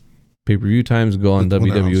times. Pay-per-view times go on When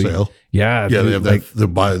they're on WWE. sale. Yeah. Yeah, dude, they have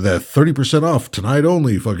that 30% off tonight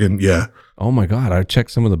only. Fucking, yeah. oh my God. I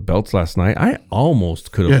checked some of the belts last night. I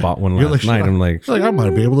almost could have bought one You're last night. I'm like, I might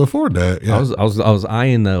be able to afford that. Yeah. I was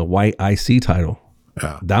eyeing the white IC title.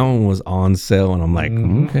 Yeah. That one was on sale, and I'm like,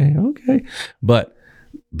 okay. But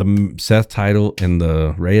the Seth title and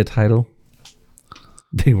the Rhea title,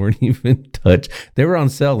 they weren't even touched. They were on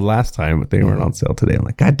sale last time, but they weren't on sale today. I'm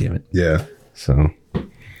like, God damn it. Yeah. So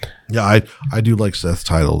Yeah, I do like Seth's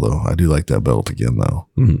title, though. I do like that belt again, though.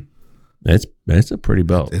 it's a pretty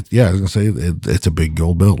belt. I was going to say, it's a big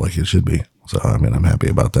gold belt like it should be. So, I mean, I'm happy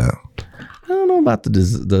about that. I don't know about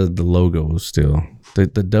the logo still. The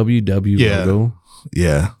WW logo.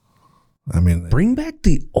 Yeah. I mean, Bring back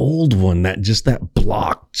the old one, that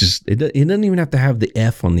block. Just it doesn't even have to have the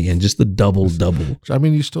F on the end, just the double. I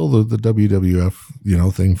mean, you stole the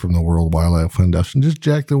WWF, thing from the World Wildlife Foundation. Just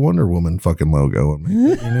jack the Wonder Woman fucking logo and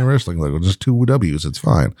make it a wrestling logo. Just 2 W's. It's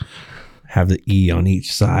fine. Have the E on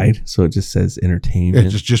each side, so it just says Yeah,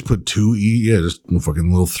 entertainment. just put 2 E. Yeah, just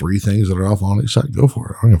fucking little 3 things that are off on each side. Go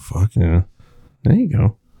for it. I don't give a fuck. Yeah, there you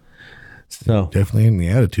go. So Definitely in the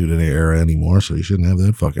Attitude Era anymore, so you shouldn't have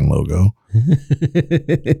that fucking logo.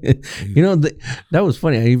 that was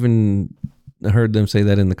funny. I even heard them say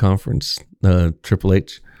that in the conference, Triple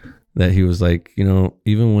H, that he was like,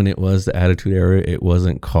 even when it was the Attitude Era, it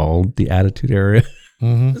wasn't called the Attitude Era.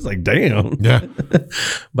 It's like, damn. Yeah.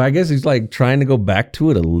 But I guess he's trying to go back to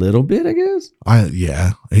it a little bit, I guess.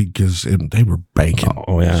 Because they were banking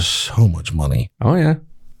so much money, Oh, yeah.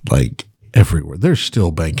 everywhere. They're still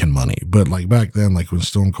banking money, but back then, when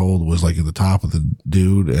Stone Cold was at the top of the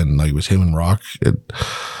dude, and it was him and Rock, there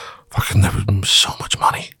was so much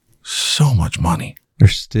money.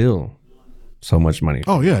 There's still so much money.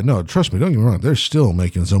 Oh yeah, no, trust me, don't get me wrong. They're still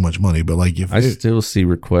making so much money, but if I still see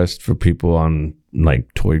requests for people on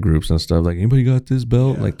toy groups and stuff. Anybody got this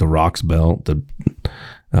belt? The Rock's belt, the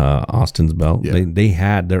Austin's belt. Yeah. They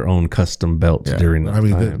had their own custom belts during that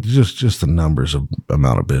time. just the numbers of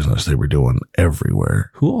amount of business they were doing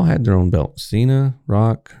everywhere. Who all had their own belt? Cena,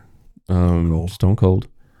 Rock, Stone Cold.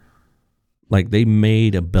 They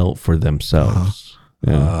made a belt for themselves.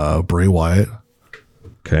 Bray Wyatt.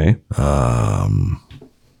 Okay.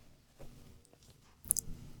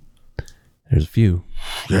 There's a few.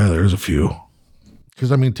 Yeah, there's a few. Because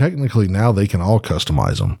technically now they can all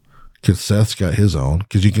customize them. Because Seth's got his own.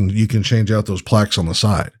 Because you can change out those plaques on the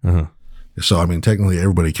side. So I mean, technically,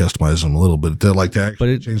 everybody customizes them a little bit. They're like that, But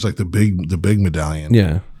it- changed like the big medallion.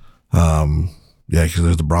 Yeah. Yeah, because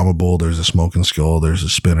there's the Brahma Bull, there's a Smoking Skull, there's a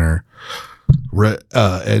spinner.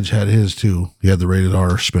 Edge had his too. He had the rated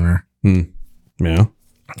R spinner. Yeah.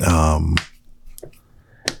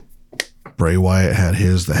 Bray Wyatt had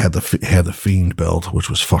his that had the Fiend belt, which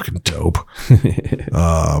was fucking dope.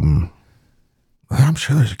 I'm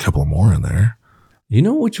sure there's a couple more in there. You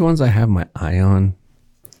know which ones I have my eye on?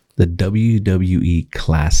 The WWE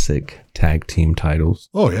Classic Tag Team titles.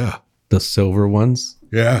 Oh yeah, The silver ones.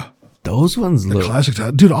 yeah. Those ones The look. classic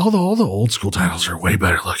title, dude. All the old school titles are way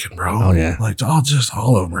better looking, bro. Oh, yeah. like all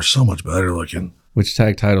of them are so much better looking. Which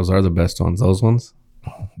tag titles are the best ones? Those ones?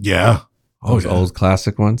 Yeah. Oh, Those yeah. old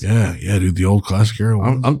classic ones? Yeah, dude. The old classic era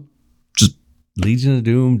ones. I'm just Legion of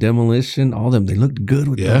Doom, Demolition, all them. They looked good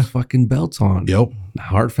with Yeah. those fucking belts on. Yep.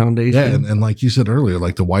 Heart Foundation. Yeah, and like you said earlier,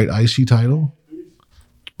 like the white IC title,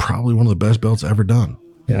 probably one of the best belts ever done.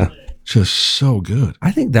 Yeah. Just so good.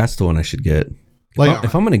 I think that's the one I should get. Like,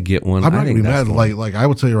 If I'm going to get one, I'm I not gonna think be that's mad. the one. Like I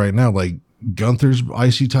would tell you right now, like Gunther's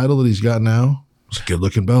IC title that he's got now, it's a good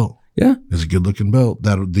looking belt. Yeah. It's a good looking belt.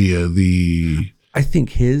 That the I think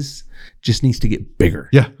his just needs to get bigger.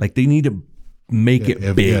 Yeah. Like they need to make it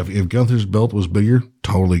big. if Gunther's belt was bigger,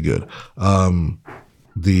 totally good.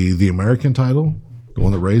 The American title, the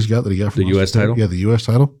one that Ray's got that he got from The US title? yeah, the US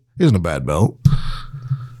title isn't a bad belt.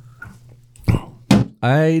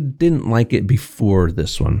 I didn't like it before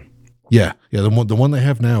this one. Yeah, the one they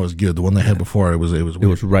have now is good. The one they had before it was It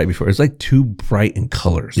was right before. It's like too bright in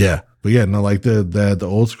colors. yeah, but yeah, no, like the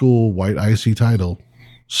old school white IC title,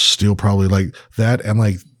 still probably like that, and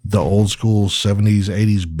like the old school 70s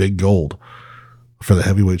 80s big gold for the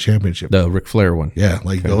heavyweight championship. The Ric Flair one. Yeah,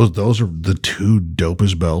 like those are the two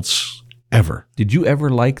dopest belts ever. Did you ever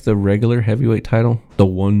like the regular heavyweight title? The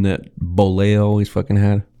one that Bolea always fucking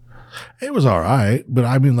had? It was all right, but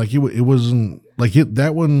I mean, like it wasn't like it.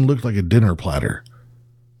 That one looked like a dinner platter.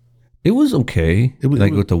 It was okay. It was-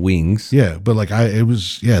 like with the wings. Yeah, but like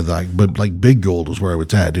but like big gold was where I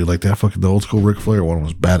was at, dude. Like that fucking the old school Ric Flair one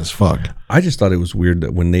was bad as fuck. I just thought it was weird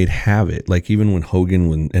that when they'd have it, like even when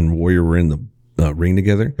Hogan and Warrior were in the ring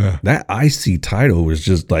together, that IC title was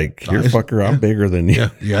just like, here, fucker, I'm bigger than you.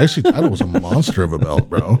 Yeah, actually, title was a monster of a belt,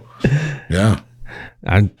 bro. Yeah,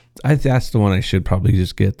 That's the one I should probably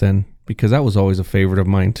just get then, because that was always a favorite of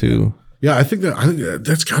mine too. yeah. I think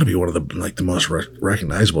that's got to be one of the most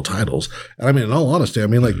recognizable titles. And I mean, in all honesty, I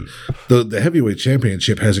mean, like the heavyweight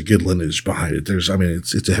championship has a good lineage behind it. It's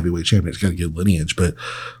a heavyweight champion. It's got a good lineage, but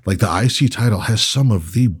like the IC title has some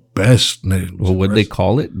of the best names. Well, what they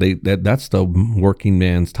call it? That's the working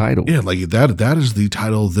man's title. Yeah, like that is the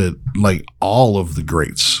title that like all of the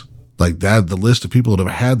greats, like that, the list of people that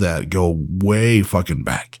have had that go way fucking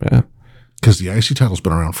back. Yeah. Because the IC title's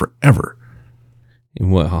been around forever. And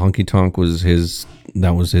what Honky Tonk was his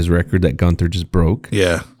record that Gunther just broke.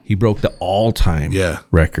 Yeah. He broke the all-time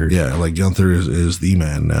record. Yeah, like Gunther is the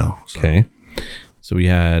man now. So. Okay. So we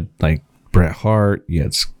had like Bret Hart, you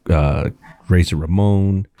had Razor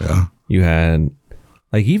Ramon. Yeah. You had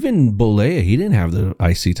like even Bolea, he didn't have the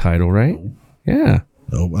IC title, right? Yeah.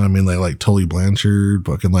 No, I mean, like Tully Blanchard,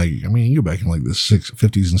 fucking like, I mean, you go back in like the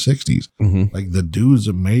 50s and 60s. Mm-hmm. Like the dudes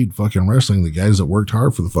that made fucking wrestling, the guys that worked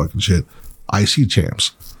hard for the fucking shit, IC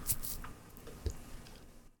champs.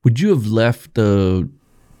 Would you have left the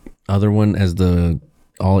other one as the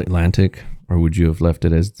All Atlantic, or would you have left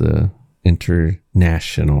it as the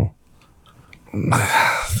International?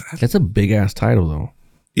 That's a big ass title, though.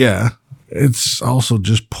 Yeah. It's also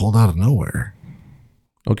just pulled out of nowhere.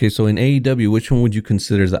 Okay, so in AEW, which one would you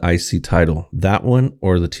consider the IC title? That one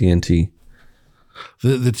or the TNT?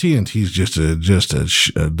 The TNT is just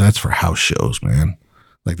a that's for house shows, man.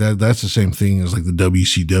 Like that's the same thing as like the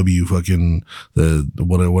WCW fucking the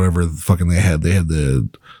whatever fucking they had the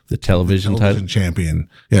television title champion.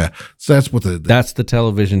 Yeah, so that's what that's the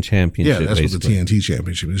television championship. Yeah, that's basically what the TNT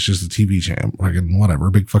championship is. It's just the TV champ, like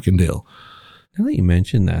whatever, big fucking deal. Now that you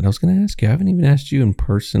mentioned that, I was going to ask you. I haven't even asked you in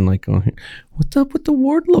person. Like, what's up with the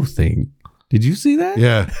Wardlow thing? Did you see that?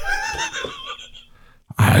 Yeah.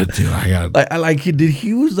 I got. I like he did.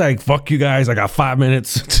 He was like, "Fuck you guys! I got 5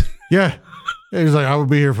 minutes." Yeah. He's like, I will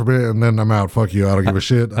be here for a minute and then I'm out. Fuck you. I don't give a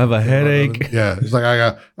shit. I have a headache. Yeah. He's like, I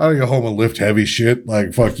gotta go home and lift heavy shit.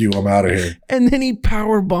 Like, fuck you. I'm out of here. And then he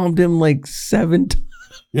power bombed him like 7 times.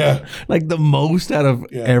 Yeah. Like the most out of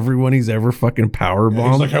everyone he's ever fucking power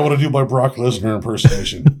bombed. He's like, I want to do my Brock Lesnar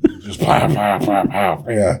impersonation. Just pow, pow, pow, pow.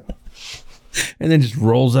 Yeah. And then just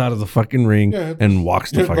rolls out of the fucking ring and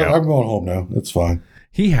walks the fuck out. I'm going home now. It's fine.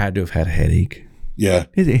 He had to have had a headache. Yeah.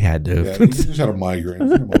 He had to. Yeah. He just had a migraine.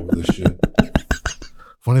 I'm over this shit.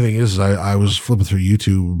 Funny thing is I was flipping through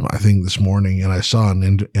YouTube, I think this morning, and I saw an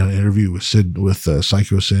interview with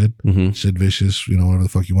Psycho Sid, Sid Vicious, whatever the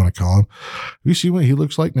fuck you want to call him. Have you seen what he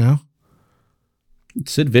looks like now?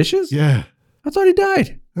 Sid Vicious? Yeah. I thought he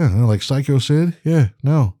died. Yeah, like Psycho Sid? Yeah,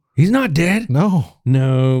 no. He's not dead? No.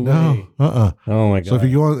 No way. Oh my God. So if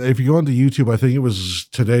you go onto YouTube, I think it was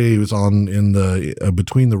today, it was on in the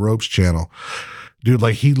Between the Ropes channel. Dude,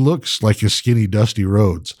 like he looks like a skinny Dusty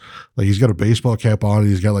Rhodes. Like he's got a baseball cap on.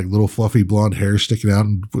 He's got like little fluffy blonde hair sticking out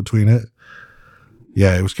in between it.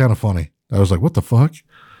 Yeah, it was kind of funny. I was like, what the fuck?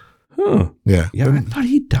 Huh. Yeah. Yeah, I thought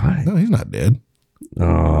he died. No, he's not dead.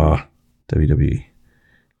 WWE.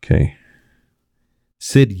 Okay.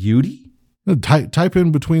 Sid Udy? Type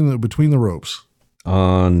in between the ropes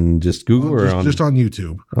on just Google or just on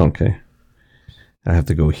YouTube. Okay. I have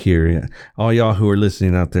to go here. Yeah. All y'all who are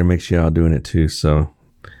listening out there, make sure y'all doing it too. So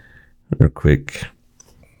real quick.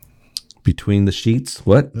 Between the Sheets.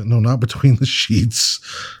 What? No, not Between the Sheets.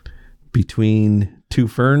 Between Two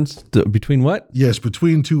Ferns? Between what? Yes,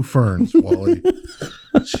 Between Two Ferns, Wally.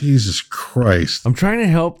 Jesus Christ. I'm trying to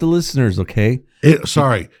help the listeners, okay?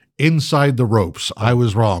 Inside the Ropes. I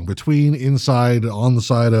was wrong. Between, inside, on the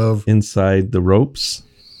side of. Inside the Ropes.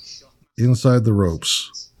 Inside the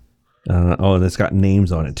Ropes. And it's got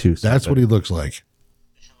names on it too. So that's what he looks like.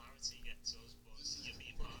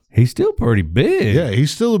 He's still pretty big. Yeah, he's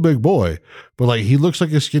still a big boy. But like he looks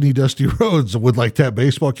like a skinny Dusty Rhodes with like that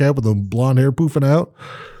baseball cap with the blonde hair poofing out.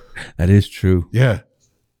 That is true. Yeah.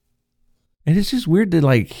 And it's just weird to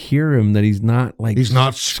like hear him that he's not like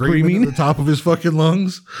screaming at the top of his fucking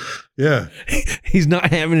lungs. Yeah. He's not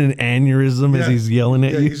having an aneurysm as he's yelling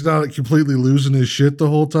at you. He's not completely losing his shit the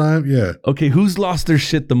whole time. Yeah. Okay, who's lost their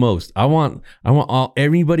shit the most? I want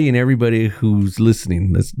everybody who's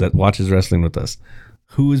listening that watches wrestling with us.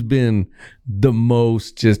 Who has been the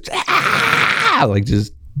most just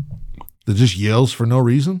that just yells for no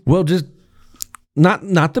reason? Well, just not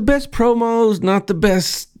the best promos, not the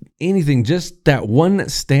best anything, just that one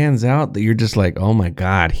that stands out that you're just like, oh my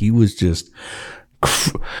God, he was just,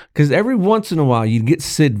 because every once in a while you'd get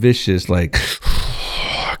Sid Vicious like,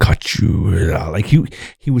 I got you, like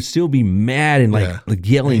he would still be mad and like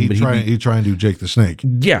yelling, but he'd try and do Jake the Snake.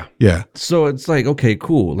 Yeah. Yeah. So it's like, okay,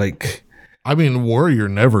 cool. Like, I mean, Warrior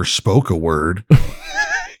never spoke a word.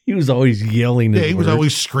 He was always yelling. Yeah, he was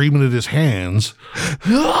always screaming at his hands.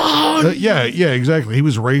 Yeah, exactly. He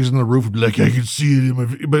was raising the roof, like I could see it in my.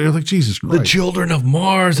 But like Jesus Christ, the children of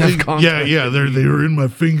Mars have contact. Yeah, they were in my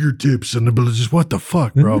fingertips, and just what the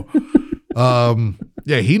fuck, bro.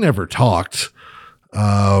 Yeah, he never talked.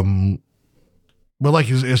 But like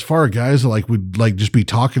as far as guys that like would like just be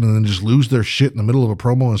talking and then just lose their shit in the middle of a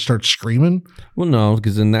promo and start screaming. Well, no,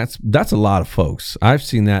 because then that's a lot of folks. I've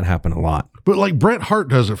seen that happen a lot. But like Bret Hart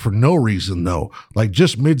does it for no reason though. Like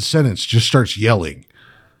just mid sentence, just starts yelling.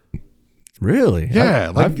 Really? Yeah.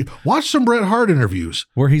 Watch some Bret Hart interviews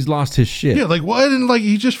where he's lost his shit. Yeah. Like what? And like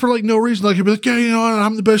he just for like no reason, like he'd be like, yeah,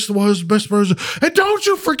 I'm the best person. And don't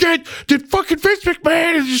you forget that fucking Vince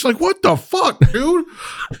McMahon is just like, what the fuck, dude?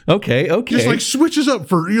 Okay. Just like switches up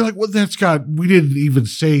you're like, well, we didn't even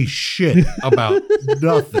say shit about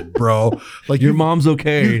nothing, bro. Like your mom's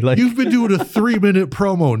okay. You've been doing a 3-minute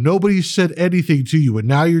promo. Nobody said anything to you. And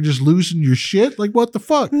now you're just losing your shit. Like what the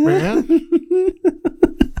fuck, man?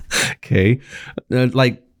 Okay.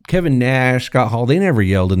 Like Kevin Nash, Scott Hall, they never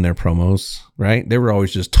yelled in their promos, right? They were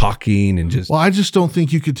always just talking and just. Well, I just don't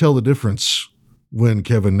think you could tell the difference when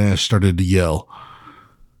Kevin Nash started to yell.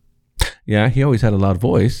 Yeah, he always had a loud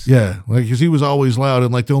voice. Yeah, like because he was always loud,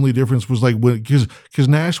 and like the only difference was like because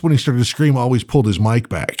Nash when he started to scream always pulled his mic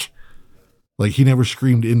back. Like he never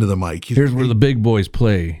screamed into the mic. Here's where the big boys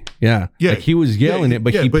play. Yeah. Like he was yelling it,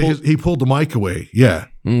 but he pulled the mic away. Yeah.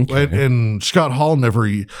 Okay. And Scott Hall never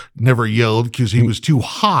yelled because he was too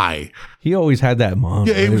high. He always had that mom.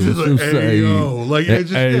 Yeah, he was just like, hey, yo. Like,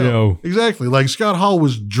 exactly. Like Scott Hall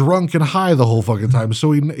was drunk and high the whole fucking time.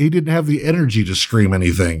 So he didn't have the energy to scream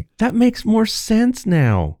anything. That makes more sense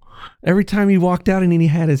now. Every time he walked out and he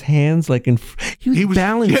had his hands like he was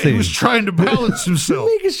balancing. Yeah, he was trying to balance himself.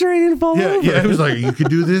 Making sure he didn't fall over. Yeah, he was like, you can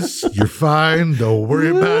do this. You're fine. Don't worry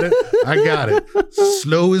about it. I got it.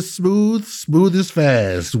 Slow is smooth. Smooth is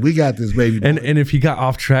fast. We got this, baby. And if he got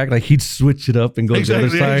off track, like he'd switch it up and go to the other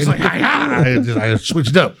side. He's like, I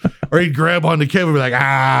switched up. Or he'd grab onto Kevin and be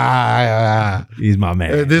like, He's my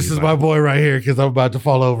man. This is my boy right here because I'm about to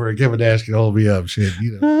fall over and Kevin Nash can hold me up. Shit,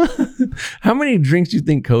 How many drinks do you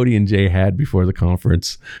think Cody and Jay had before the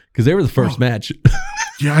conference? Because they were the first match.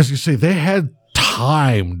 Yeah, I was gonna say they had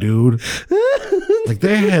time, dude. Like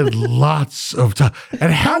they had lots of time.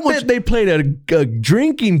 And how I much bet they played a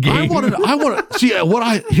drinking game. I want to see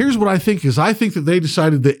here's what I think is I think that they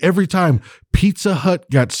decided that every time Pizza Hut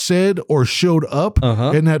got said or showed up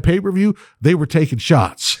in that pay-per-view, they were taking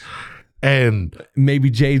shots. And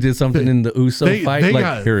maybe Jay did something in the Uso fight.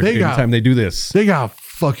 Every time they do this. They got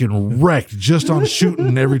fucking wrecked just on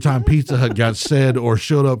shooting every time Pizza Hut got said or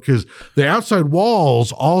showed up because the outside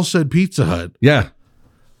walls all said Pizza Hut. Yeah.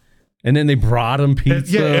 And then they brought him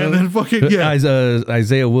pizza. And then fucking,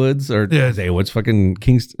 Isaiah Woods Isaiah Woods, fucking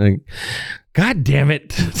Kingston. God damn it.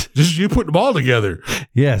 Just you put them all together.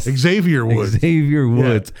 Yes. Xavier Woods.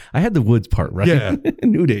 Yeah. I had the Woods part right. Yeah.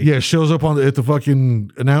 New Day. Yeah, shows up at the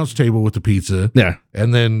fucking announce table with the pizza. Yeah.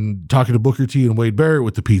 And then talking to Booker T and Wade Barrett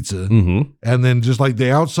with the pizza. Mm-hmm. And then just like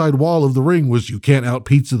the outside wall of the ring was you can't out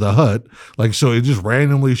pizza the Hut. Like, so it just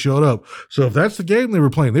randomly showed up. So if that's the game they were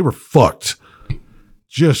playing, they were fucked.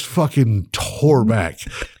 Just fucking tore back.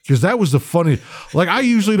 Because that was the funny. Like, I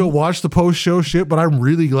usually don't watch the post-show shit, but I'm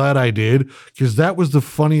really glad I did. Because that was the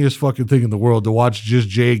funniest fucking thing in the world to watch just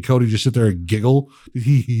Jay and Cody just sit there and giggle.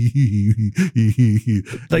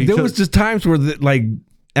 Like, there was just times where,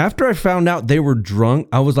 after I found out they were drunk,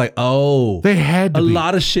 I was like, oh. They had to be.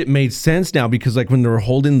 lot of shit made sense now because, like, when they were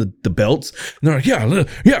holding the belts, and they're like,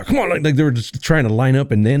 yeah, come on. Like they were just trying to line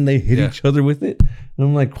up, and then they hit each other with it. And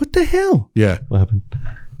I'm like, what the hell? Yeah. What happened?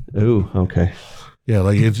 Oh, okay. Yeah,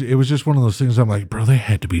 like it was just one of those things. I'm like, bro, they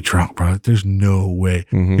had to be drunk, bro. There's no way,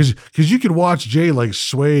 because you could watch Jay like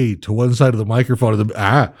sway to one side of the microphone, and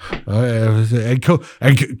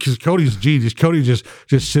because Cody's genius. Cody just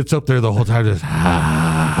sits up there the whole time, just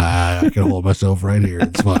I can hold myself right here.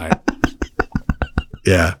 It's fine.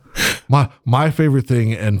 Yeah, my favorite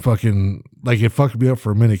thing, and fucking like it fucked me up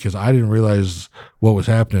for a minute because I didn't realize what was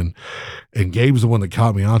happening, and Gabe's the one that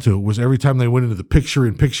caught me onto it. Was every time they went into the picture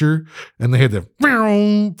and they had the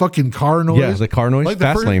fucking car noise. Yeah, the car noise. Like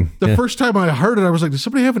Fast lane. The first time I heard it, I was like, "Does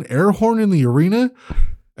somebody have an air horn in the arena?"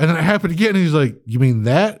 And then it happened again. And he's like, "You mean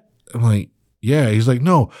that?" I'm like, "Yeah." He's like,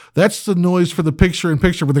 "No, that's the noise for the picture.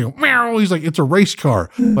 But they go meow." He's like, "It's a race car.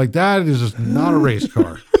 Like that is just not a race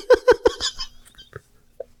car."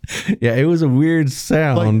 Yeah, it was a weird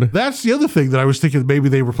sound. Like, that's the other thing that I was thinking maybe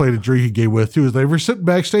they were playing a drinking game with too. Is they were sitting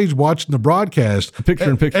backstage watching the broadcast, Picture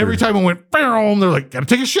in picture. Every time I went, they're like, "Gotta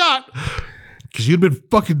take a shot," because you'd been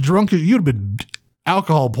fucking drunk. You'd have been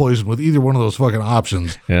alcohol poisoned with either one of those fucking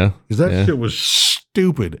options. Yeah, because that shit was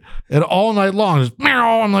stupid. And all night long, just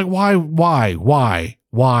meow. I'm like, why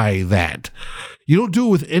that? You don't do it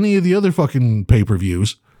with any of the other fucking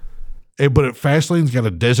pay-per-views. But at Fastlane's got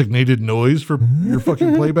a designated noise for your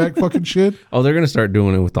fucking playback fucking shit. Oh, they're going to start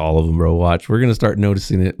doing it with all of them, bro. Watch. We're going to start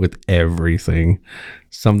noticing it with everything.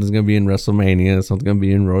 Something's going to be in WrestleMania. Something's going to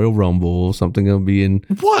be in Royal Rumble. Something going to be in...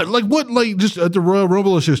 What? Like just at the Royal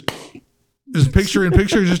Rumble, it's just... Is picture in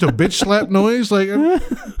picture just a bitch slap noise? Like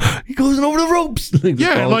he goes over the ropes.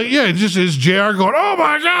 It just is JR going, "Oh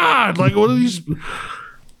my God." Like, what are these...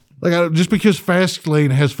 Like, just because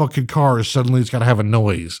Fastlane has fucking cars, suddenly it's got to have a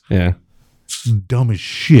noise. Yeah. It's dumb as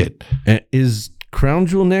shit. Is Crown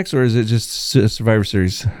Jewel next, or is it just Survivor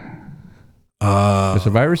Series? The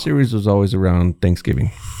Survivor Series was always around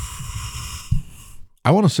Thanksgiving.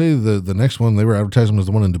 I want to say the next one they were advertising was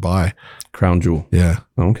the one in Dubai. Crown Jewel. Yeah.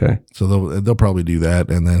 Okay. So they'll probably do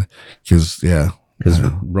that, and then because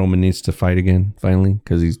Roman needs to fight again finally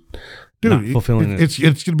because he's... Dude, not fulfilling it. It's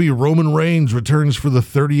going to be Roman Reigns returns for the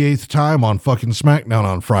 38th time on fucking SmackDown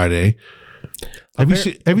on Friday. Have you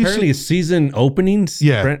seen his season openings?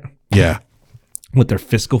 Yeah. Brent? Yeah. With their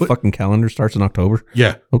fiscal fucking calendar starts in October?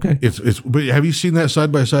 Yeah. Okay. But have you seen that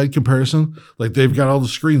side by side comparison? Like they've got all the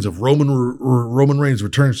screens of Roman Reigns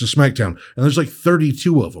returns to SmackDown, and there's like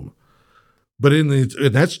 32 of them. But and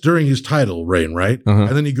that's during his title reign, right? Uh-huh.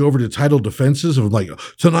 And then you go over to title defenses of like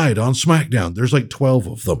tonight on SmackDown. There's like 12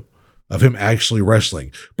 of them. Of him actually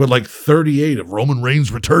wrestling, but like 38 of Roman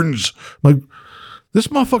Reigns returns. Like, this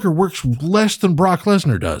motherfucker works less than Brock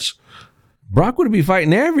Lesnar does. Brock would be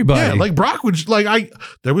fighting everybody. Yeah, like Brock would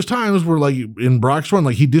there was times where like in Brock's run,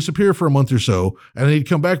 like he'd disappear for a month or so, and then he'd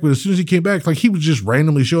come back. But as soon as he came back, like he was just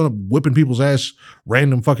randomly showing up, whipping people's ass,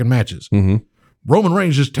 random fucking matches. Mm-hmm. Roman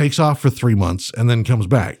Reigns just takes off for 3 months and then comes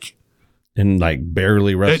back. And like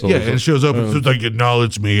barely wrestles. And shows up and like,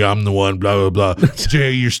 "Acknowledge me, I'm the one, blah, blah, blah."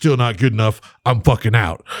 "Jay, you're still not good enough. I'm fucking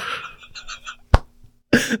out."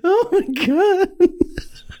 Oh my God.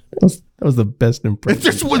 That was the best impression.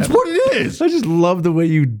 It's what it is. I just love the way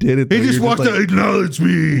you did it. He just walked out, "Acknowledge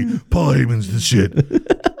me. Paul Heyman's the shit.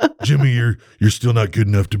 Jimmy, you're still not good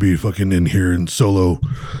enough to be fucking in here and solo.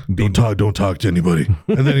 Don't talk to anybody."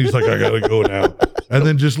 And then he's like, "I gotta go now. and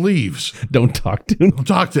then just leaves. Don't talk to him. Don't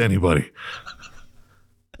talk to anybody.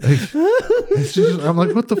 It's just, I'm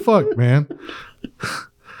like, what the fuck, man?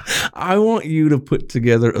 I want you to put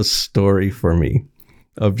together a story for me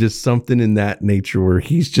of just something in that nature where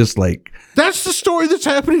he's just like, That's the story that's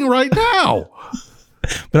happening right now.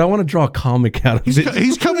 but I want to draw a comic out of it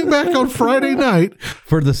He's coming back on Friday night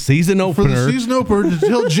for the season for opener. the season opener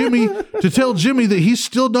to tell Jimmy that he's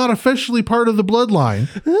still not officially part of the bloodline.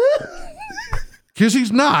 Because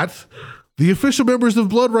he's not. The official members of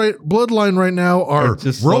Bloodline right now are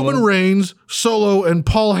just Roman Solo. Reigns, Solo, and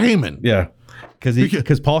Paul Heyman. Yeah.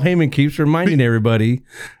 Because Paul Heyman keeps reminding everybody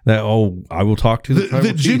that, I will talk to the tribal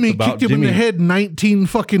That chief Jimmy about kicked him in the Jimmy. head 19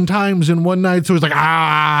 fucking times in one night. So he's like,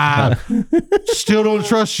 still don't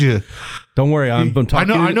trust you. Don't worry, I'm talking.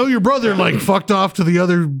 I know your brother like fucked off to the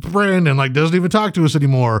other brand and like doesn't even talk to us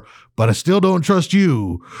anymore, but I still don't trust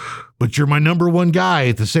you. But you're my number one guy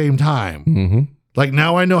at the same time. Mm-hmm. Like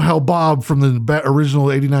now I know how Bob from the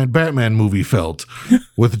original 89 Batman movie felt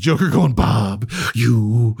with the Joker going, Bob,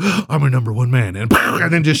 you are my number one man. And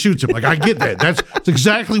then just shoots him. Like, I get that. That's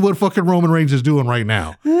exactly what fucking Roman Reigns is doing right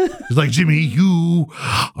now. He's like, Jimmy, you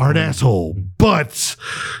are an asshole, but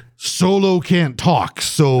Solo can't talk.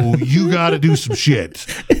 So you got to do some shit.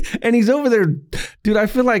 And he's over there. Dude, I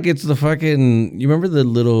feel like it's the fucking, you remember the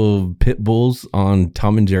little pit bulls on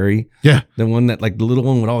Tom and Jerry? Yeah. The one that, like, the little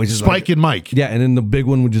one would always just Spike and Mike. Yeah, and then the big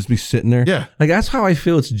one would just be sitting there. Yeah. Like, that's how I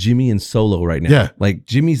feel it's Jimmy and Solo right now. Yeah. Like,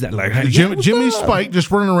 Jimmy's that, like, Jimmy Spike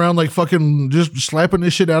just running around like fucking just slapping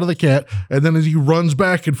this shit out of the cat. And then as he runs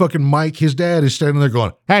back and fucking Mike, his dad, is standing there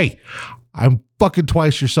going, hey, I'm fucking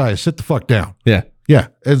twice your size. Sit the fuck down. Yeah. Yeah,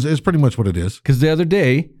 it's pretty much what it is. Because the other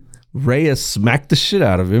day, Rhea smacked the shit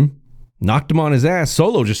out of him, knocked him on his ass.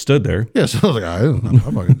 Solo just stood there. Yeah, so I was like, I'm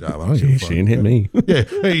fucking job. I don't give a fuck. She didn't hit me. Yeah,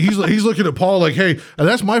 hey, he's looking at Paul like, hey, and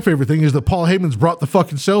that's my favorite thing is that Paul Heyman's brought the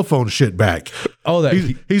fucking cell phone shit back. Oh, that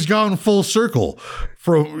He's gone full circle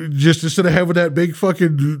from just instead of having that big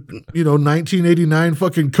fucking 1989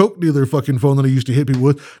 fucking Coke dealer fucking phone that he used to hit people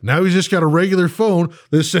with. Now he's just got a regular phone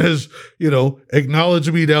that says acknowledge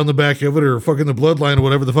me down the back of it or fucking the bloodline or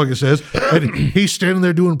whatever the fuck it says. And he's standing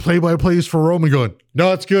there doing play-by-plays for Roman going,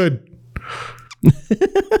 no, it's good.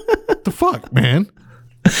 The fuck, man?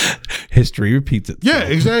 history repeats itself. Yeah,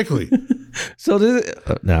 exactly. So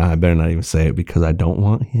I better not even say it because I don't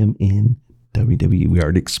want him in WWE. We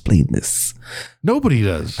already explained this. Nobody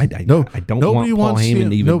does. I don't want Paul Heyman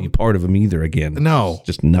to even be part of him either again. No. It's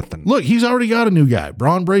just nothing. Look, he's already got a new guy.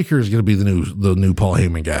 Braun Breaker is going to be the new Paul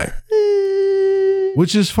Heyman guy,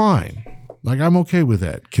 which is fine. Like, I'm okay with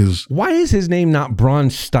that because why is his name not Braun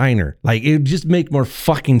Steiner? Like, it would just make more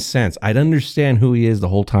fucking sense. I'd understand who he is the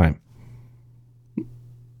whole time.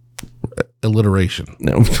 alliteration.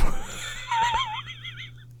 No.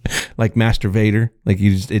 Like Master Vader. Like,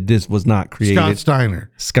 it just was not created.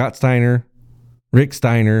 Scott Steiner, Rick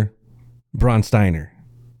Steiner, Braun Steiner.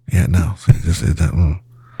 Yeah, no.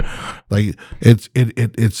 Like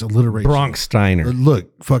it's alliteration. Bronx Steiner.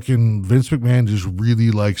 Look, fucking Vince McMahon just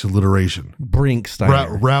really likes alliteration. Brink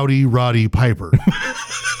Steiner. Rowdy Roddy Piper.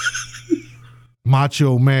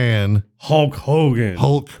 Macho Man. Hulk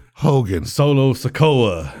Hogan. Solo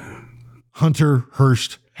Sikoa. Hunter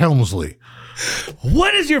Hearst Helmsley.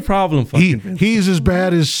 What is your problem, fucking Vince? He's as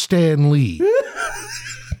bad as Stan Lee.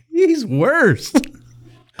 He's worse.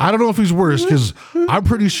 I don't know if he's worse because I'm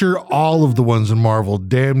pretty sure all of the ones in Marvel,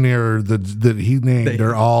 damn near that he named,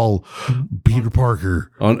 are all Peter Parker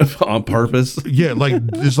on purpose. Yeah, like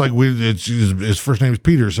it's like his first name is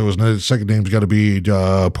Peter, so his second name's got to be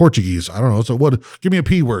Portuguese. I don't know. So what? Give me a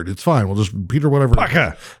P word. It's fine. We'll just Peter whatever.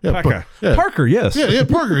 Parker. Yeah, Parker. Yes. Yeah,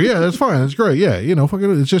 Parker. Yeah, that's fine. That's great. Yeah,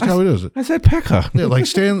 fucking. It's just how he does it. I said Pekka. Yeah, like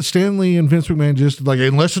Stan Lee and Vince McMahon just like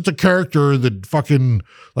unless it's a character that fucking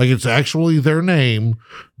like it's actually their name.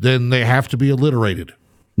 Then they have to be alliterated.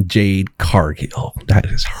 Jade Cargill. That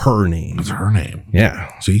is her name. That's her name.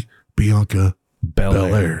 Yeah. See? Bianca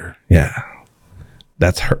Belair. Yeah.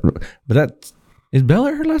 That's her. But is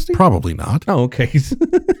Belair her last name? Probably not. Oh, okay.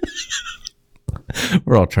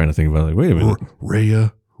 We're all trying to think about it. Wait a minute.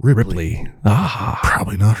 Rhea Ripley. Ah.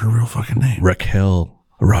 Probably not her real fucking name. Raquel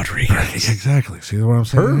Rodriguez. Right, exactly. See what I'm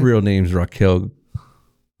saying? Her real name's Raquel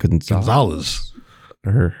Gonzalez.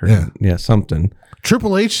 Yeah, something.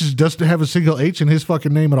 Triple H doesn't have a single H in his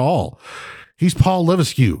fucking name at all. He's Paul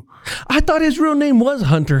Levesque. I thought his real name was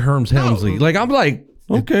Hunter Herms Helmsley. Like, I'm like,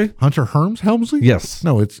 okay. Hunter Herms Helmsley? Yes.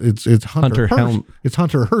 No, it's Hunter Hearst. It's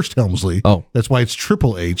Hunter Hearst Helmsley. Oh. That's why it's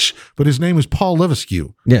Triple H, but his name is Paul Levesque.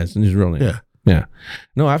 Yes, his real name. Yeah.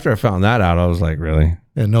 No, after I found that out, I was like, really?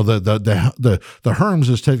 And no, the Herms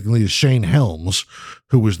is technically Shane Helms,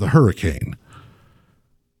 who was the Hurricane.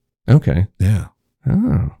 Okay. Yeah.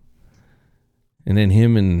 Oh. And then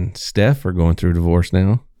him and Steph are going through divorce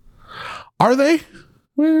now. Are they?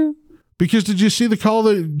 Well, Because did you see the call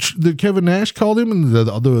that Kevin Nash called him and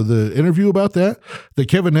the interview about that? That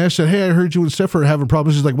Kevin Nash said, "Hey, I heard you and Steph are having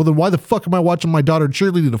problems." He's like, "Well, then why the fuck am I watching my daughter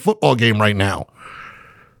cheerlead at a football game right now?"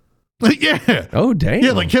 Like, yeah. oh, damn.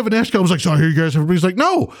 Yeah, like Kevin Nash comes like, "So I hear you guys." Everybody's like,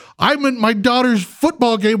 "No, I'm at my daughter's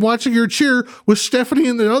football game watching her cheer with Stephanie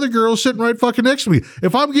and the other girl sitting right fucking next to me.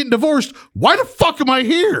 If I'm getting divorced, why the fuck am I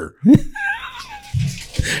here?"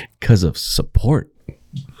 Because of support.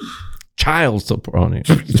 Child support on it.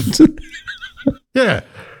 Yeah,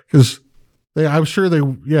 because I'm sure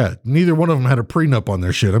neither one of them had a prenup on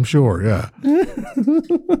their shit. I'm sure. Yeah.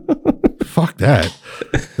 Fuck that.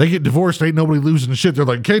 They get divorced, ain't nobody losing the shit. They're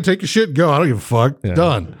like, "Okay, take your shit and go. I don't give a fuck." Yeah.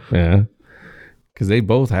 Done. Yeah. Because they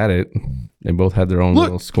both had it. They both had their own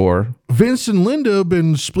little score. Vince and Linda have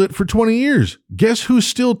been split for 20 years. Guess who's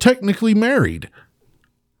still technically married?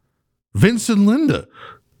 Vince and Linda.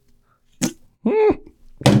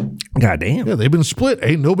 God damn. Yeah, they've been split.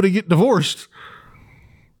 Ain't nobody get divorced.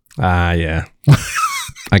 Yeah.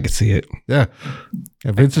 I could see it. Yeah.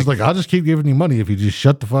 And Vince is like, "I'll just keep giving you money if you just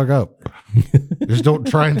shut the fuck up. Just don't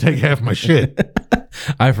try and take half my shit."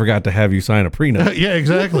 I forgot to have you sign a prenup. Yeah,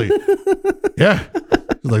 exactly. Yeah.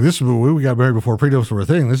 It's like, this is when we got married before prenups were a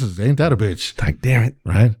thing. Ain't that a bitch? Like, damn it.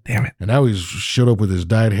 Right? Damn it. And now he's showed up with his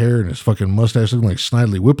dyed hair and his fucking mustache looking like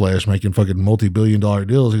Snidely Whiplash making fucking multi-billion-dollar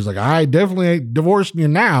deals. He's like, "I definitely ain't divorcing you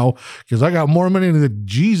now because I got more money than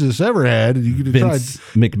Jesus ever had." And you could have Vince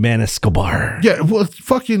McMahon Escobar. Yeah, well,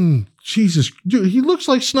 fucking Jesus. Dude, he looks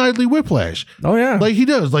like Snidely Whiplash. Oh, yeah. Like he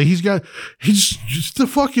does. Like he's just the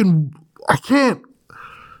fucking, I can't.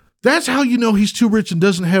 That's how you know he's too rich and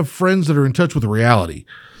doesn't have friends that are in touch with reality.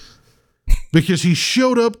 Because he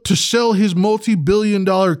showed up to sell his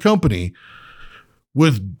multi-billion-dollar company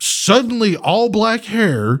with suddenly all black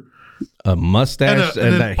hair, a mustache,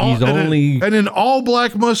 and an all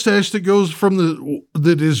black mustache that goes from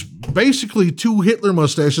that is basically two Hitler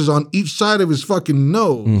mustaches on each side of his fucking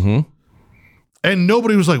nose. Mm-hmm. And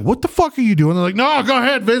nobody was like, "What the fuck are you doing?" They're like, "No, go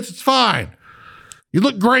ahead, Vince. It's fine. You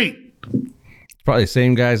look great." Probably the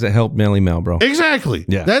same guys that helped Melly Mel, bro. Exactly.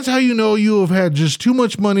 Yeah. That's how you know you have had just too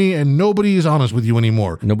much money and nobody is honest with you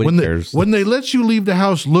anymore. Nobody cares. When they let you leave the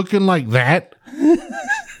house looking like that,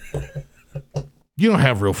 you don't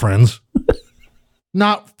have real friends.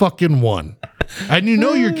 Not fucking one. And you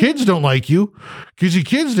know your kids don't like you because your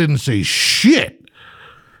kids didn't say shit.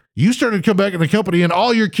 You started to come back in the company and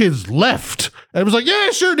all your kids left. And it was like, "Yeah,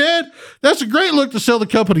 sure, Dad. That's a great look to sell the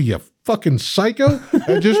company, you fucking psycho."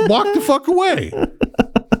 And just walk the fuck away.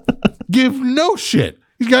 Give no shit.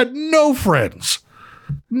 He's got no friends.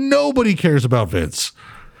 Nobody cares about Vince.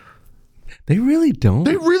 They really don't.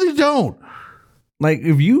 They really don't. Like,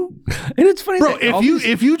 if you, and it's funny, Bro,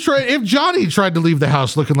 if Johnny tried to leave the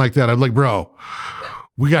house looking like that, I'd be like, "Bro,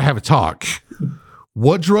 we gotta have a talk.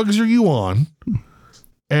 What drugs are you on?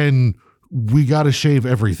 And we gotta shave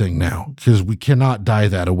everything now because we cannot dye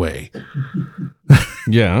that away."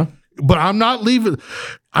 Yeah. But I'm not letting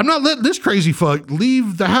this crazy fuck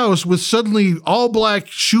leave the house with suddenly all black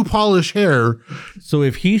shoe polish hair. So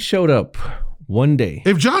if he showed up one day,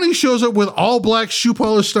 If Johnny shows up with all black shoe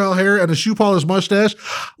polish style hair and a shoe polish mustache,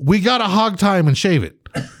 we gotta hog tie him and shave it.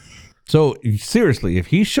 so seriously, if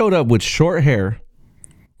he showed up with short hair,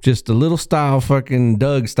 just a little style, fucking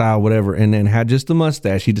Doug style, whatever, and then had just the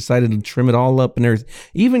mustache, he decided to trim it all up and everything.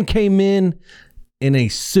 Even came in a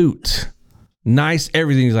suit. Nice,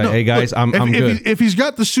 everything. He's like, "Hey guys, Look, I'm good." If he's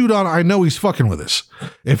got the suit on, I know he's fucking with us.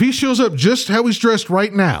 If he shows up just how he's dressed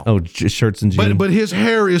right now, Just shirts and jeans. but his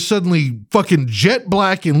hair is suddenly fucking jet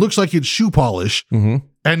black and looks like it's shoe polish,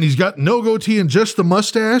 and he's got no goatee and just the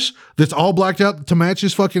mustache that's all blacked out to match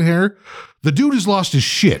his fucking hair, the dude has lost his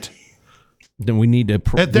shit. Then we need to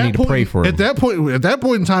pray for him. At that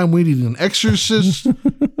point in time, we need an exorcist,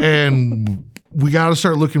 and we got to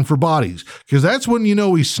start looking for bodies because that's when you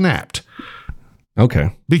know he snapped.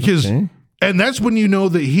 Okay. And that's when you know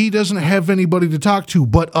that he doesn't have anybody to talk to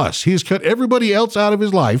but us. He has cut everybody else out of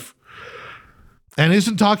his life and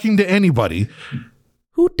isn't talking to anybody.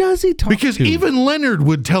 Who does he talk to? Because even Leonard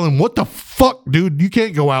would tell him, "What the fuck, dude? You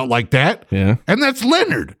can't go out like that." Yeah. And that's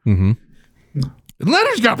Leonard. Mm-hmm. And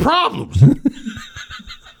Leonard's got problems.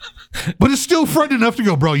 But it's still friend enough to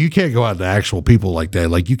go, "Bro, you can't go out to actual people like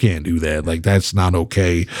that. Like, you can't do that. Like, that's not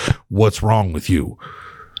okay. What's wrong with you?"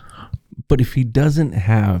 But if he doesn't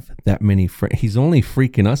have that many friends, he's only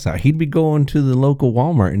freaking us out. He'd be going to the local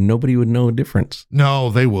Walmart and nobody would know a difference. No,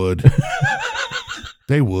 they would.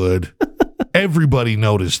 They would. everybody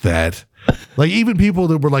noticed that. Like, even people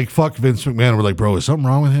that were like, fuck Vince McMahon were like, bro, is something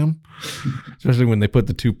wrong with him? Especially when they put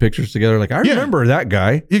the two pictures together. Like, I remember that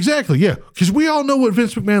guy. Exactly, yeah. Because we all know what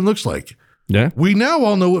Vince McMahon looks like. Yeah. We now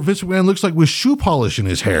all know what Vince McMahon looks like with shoe polish in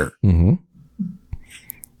his hair. Mm-hmm.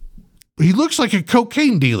 He looks like a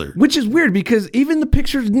cocaine dealer. Which is weird because even the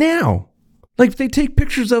pictures now, like if they take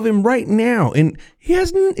pictures of him right now and he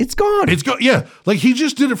hasn't, it's gone. Yeah. Like, he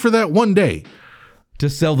just did it for that one day. To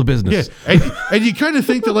sell the business. Yeah. And you kind of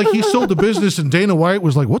think that, like, he sold the business and Dana White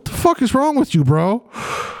was like, what the fuck is wrong with you, bro?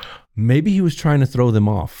 Maybe he was trying to throw them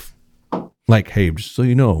off. Like, hey, just so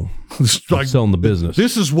you know, I'm selling the business.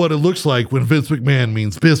 This is what it looks like when Vince McMahon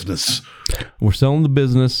means business. We're selling the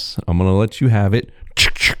business. I'm going to let you have it.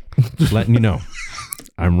 Just letting you know.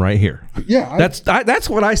 I'm right here. Yeah. That's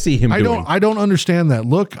what I see him doing. I don't understand that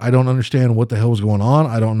look. I don't understand what the hell was going on.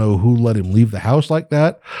 I don't know who let him leave the house like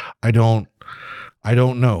that. I don't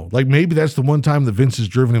know. Like, maybe that's the one time that Vince has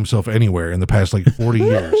driven himself anywhere in the past, like, 40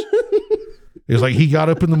 years. It's like he got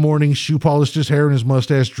up in the morning, shoe polished his hair and his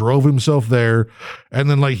mustache, drove himself there, and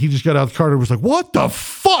then, like, he just got out of the car and was like, what the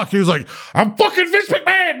fuck? He was like, I'm fucking Vince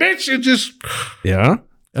McMahon, bitch! And just... Yeah?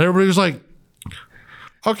 And everybody was like,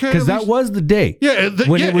 okay. Because that was the day. Yeah.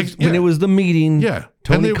 When it was the meeting. Yeah.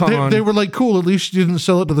 Tony and Khan. they were like, cool, at least you didn't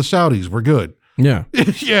sell it to the Saudis. We're good. Yeah.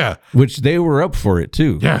 Yeah. Which they were up for it,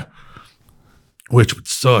 too. Yeah. Which would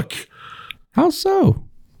suck. How so?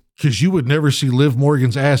 Because you would never see Liv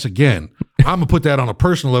Morgan's ass again. I'm going to put that on a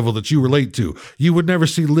personal level that you relate to. You would never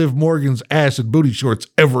see Liv Morgan's ass in booty shorts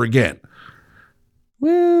ever again.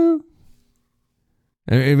 Well,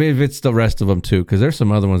 if it's the rest of them, too, because there's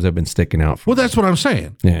some other ones that have been sticking out. Well, that's what I'm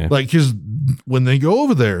saying. Yeah. Like, because when they go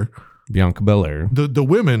over there, Bianca Belair. the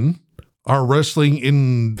women are wrestling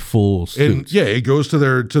in Full suits. yeah, it goes to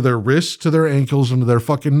their wrists, to their ankles, and to their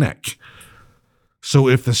fucking neck. So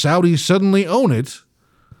if the Saudis suddenly own it,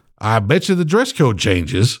 I bet you the dress code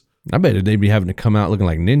changes. I bet they'd be having to come out looking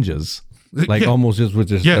like ninjas. Like almost just with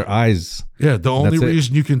just their eyes. Yeah, the only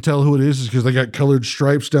reason you can tell who it is because they got colored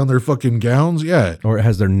stripes down their fucking gowns. Yeah. Or it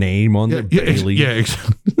has their name on there. Bailey.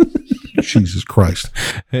 Jesus Christ.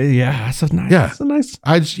 Yeah, that's a nice. Yeah. That's a nice.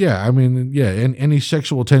 And any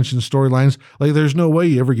sexual tension storylines, like there's no way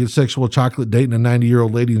you ever get sexual chocolate dating a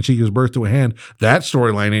 90-year-old lady and she gives birth to a hand. That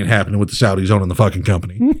storyline ain't happening with the Saudis owning the fucking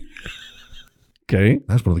company. Okay.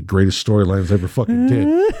 That's one of the greatest storylines I ever fucking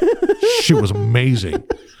did. Shit was amazing.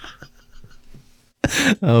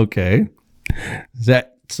 Okay.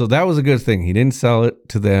 So that was a good thing. He didn't sell it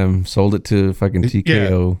to them, sold it to fucking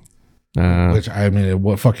TKO. Which, I mean,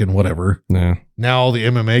 what fucking whatever. Yeah. Now all the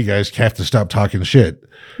MMA guys have to stop talking shit.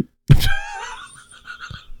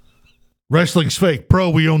 Wrestling's fake. Bro,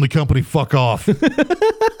 we own the company. Fuck off. They're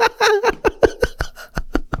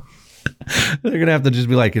going to have to just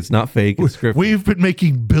be like, it's not fake. It's scripted. We've been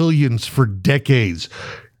making billions for decades.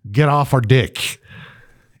 Get off our dick.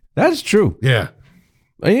 That's true. Yeah.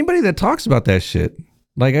 Anybody that talks about that shit,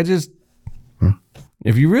 like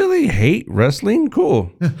if you really hate wrestling,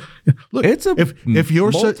 cool. Look, it's a if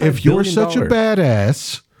you're such a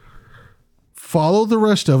badass, follow the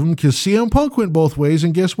rest of them because CM Punk went both ways,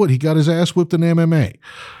 and guess what? He got his ass whipped in MMA.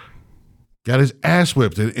 Got his ass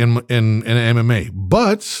whipped in MMA.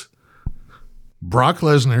 But Brock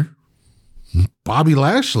Lesnar, Bobby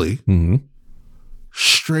Lashley,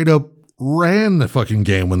 straight up ran the fucking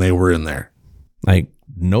game when they were in there. Like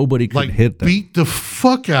nobody could hit them. Beat the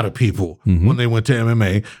fuck out of people when they went to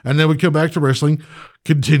MMA, and then would come back to wrestling,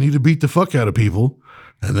 continue to beat the fuck out of people,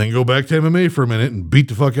 and then go back to MMA for a minute and beat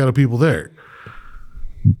the fuck out of people there.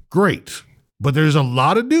 Great. But there's a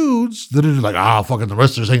lot of dudes that are like, fucking the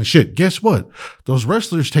wrestlers ain't shit. Guess what? Those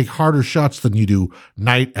wrestlers take harder shots than you do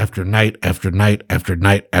night after night after night after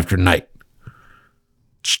night after night.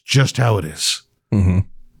 It's just how it is.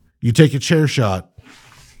 You take a chair shot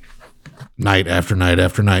night after night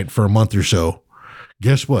after night for a month or so.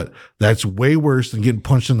 Guess what? That's way worse than getting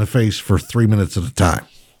punched in the face for 3 minutes at a time.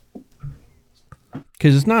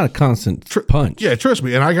 Because it's not a constant punch. Yeah, trust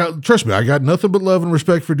me. And I got nothing but love and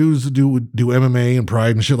respect for dudes that do MMA and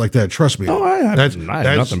Pride and shit like that. Trust me. Oh, I have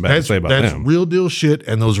nothing bad to say about them. That's real deal shit,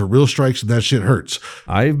 and those are real strikes, and that shit hurts.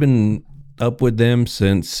 I've been up with them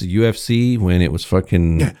since UFC when it was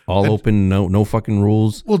fucking open, no fucking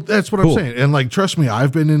rules. Well, that's what I'm saying. And like, trust me,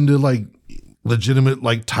 I've been into like legitimate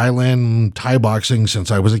like Thailand Thai boxing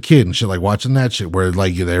since I was a kid and shit, like watching that shit where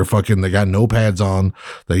like they got no pads on,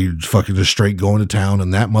 they fucking just straight going to town,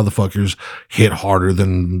 and that motherfuckers hit harder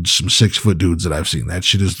than some 6 foot dudes that I've seen. That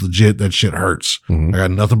shit is legit. That shit hurts. I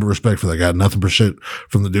got nothing but respect for that. I got nothing but shit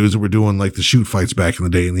from the dudes that were doing like the shoot fights back in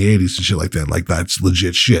the day in the 80s and shit like that. Like that's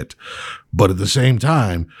legit shit. But at the same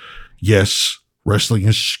time, Yes, wrestling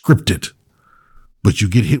is scripted. But you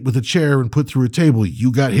get hit with a chair and put through a table.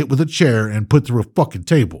 You got hit with a chair and put through a fucking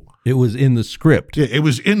table. It was in the script. Yeah, it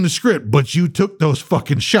was in the script, but you took those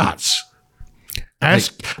fucking shots.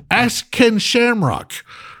 Ask Ken Shamrock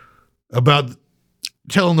about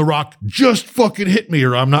telling The Rock, just fucking hit me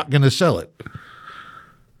or I'm not going to sell it.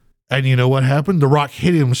 And you know what happened? The Rock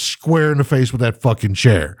hit him square in the face with that fucking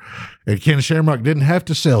chair. And Ken Shamrock didn't have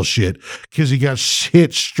to sell shit because he got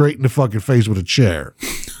hit straight in the fucking face with a chair.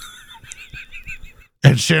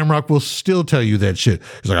 And Shamrock will still tell you that shit.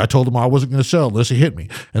 He's like, I told him I wasn't going to sell unless he hit me.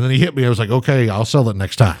 And then he hit me. I was like, okay, I'll sell it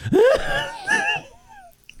next time.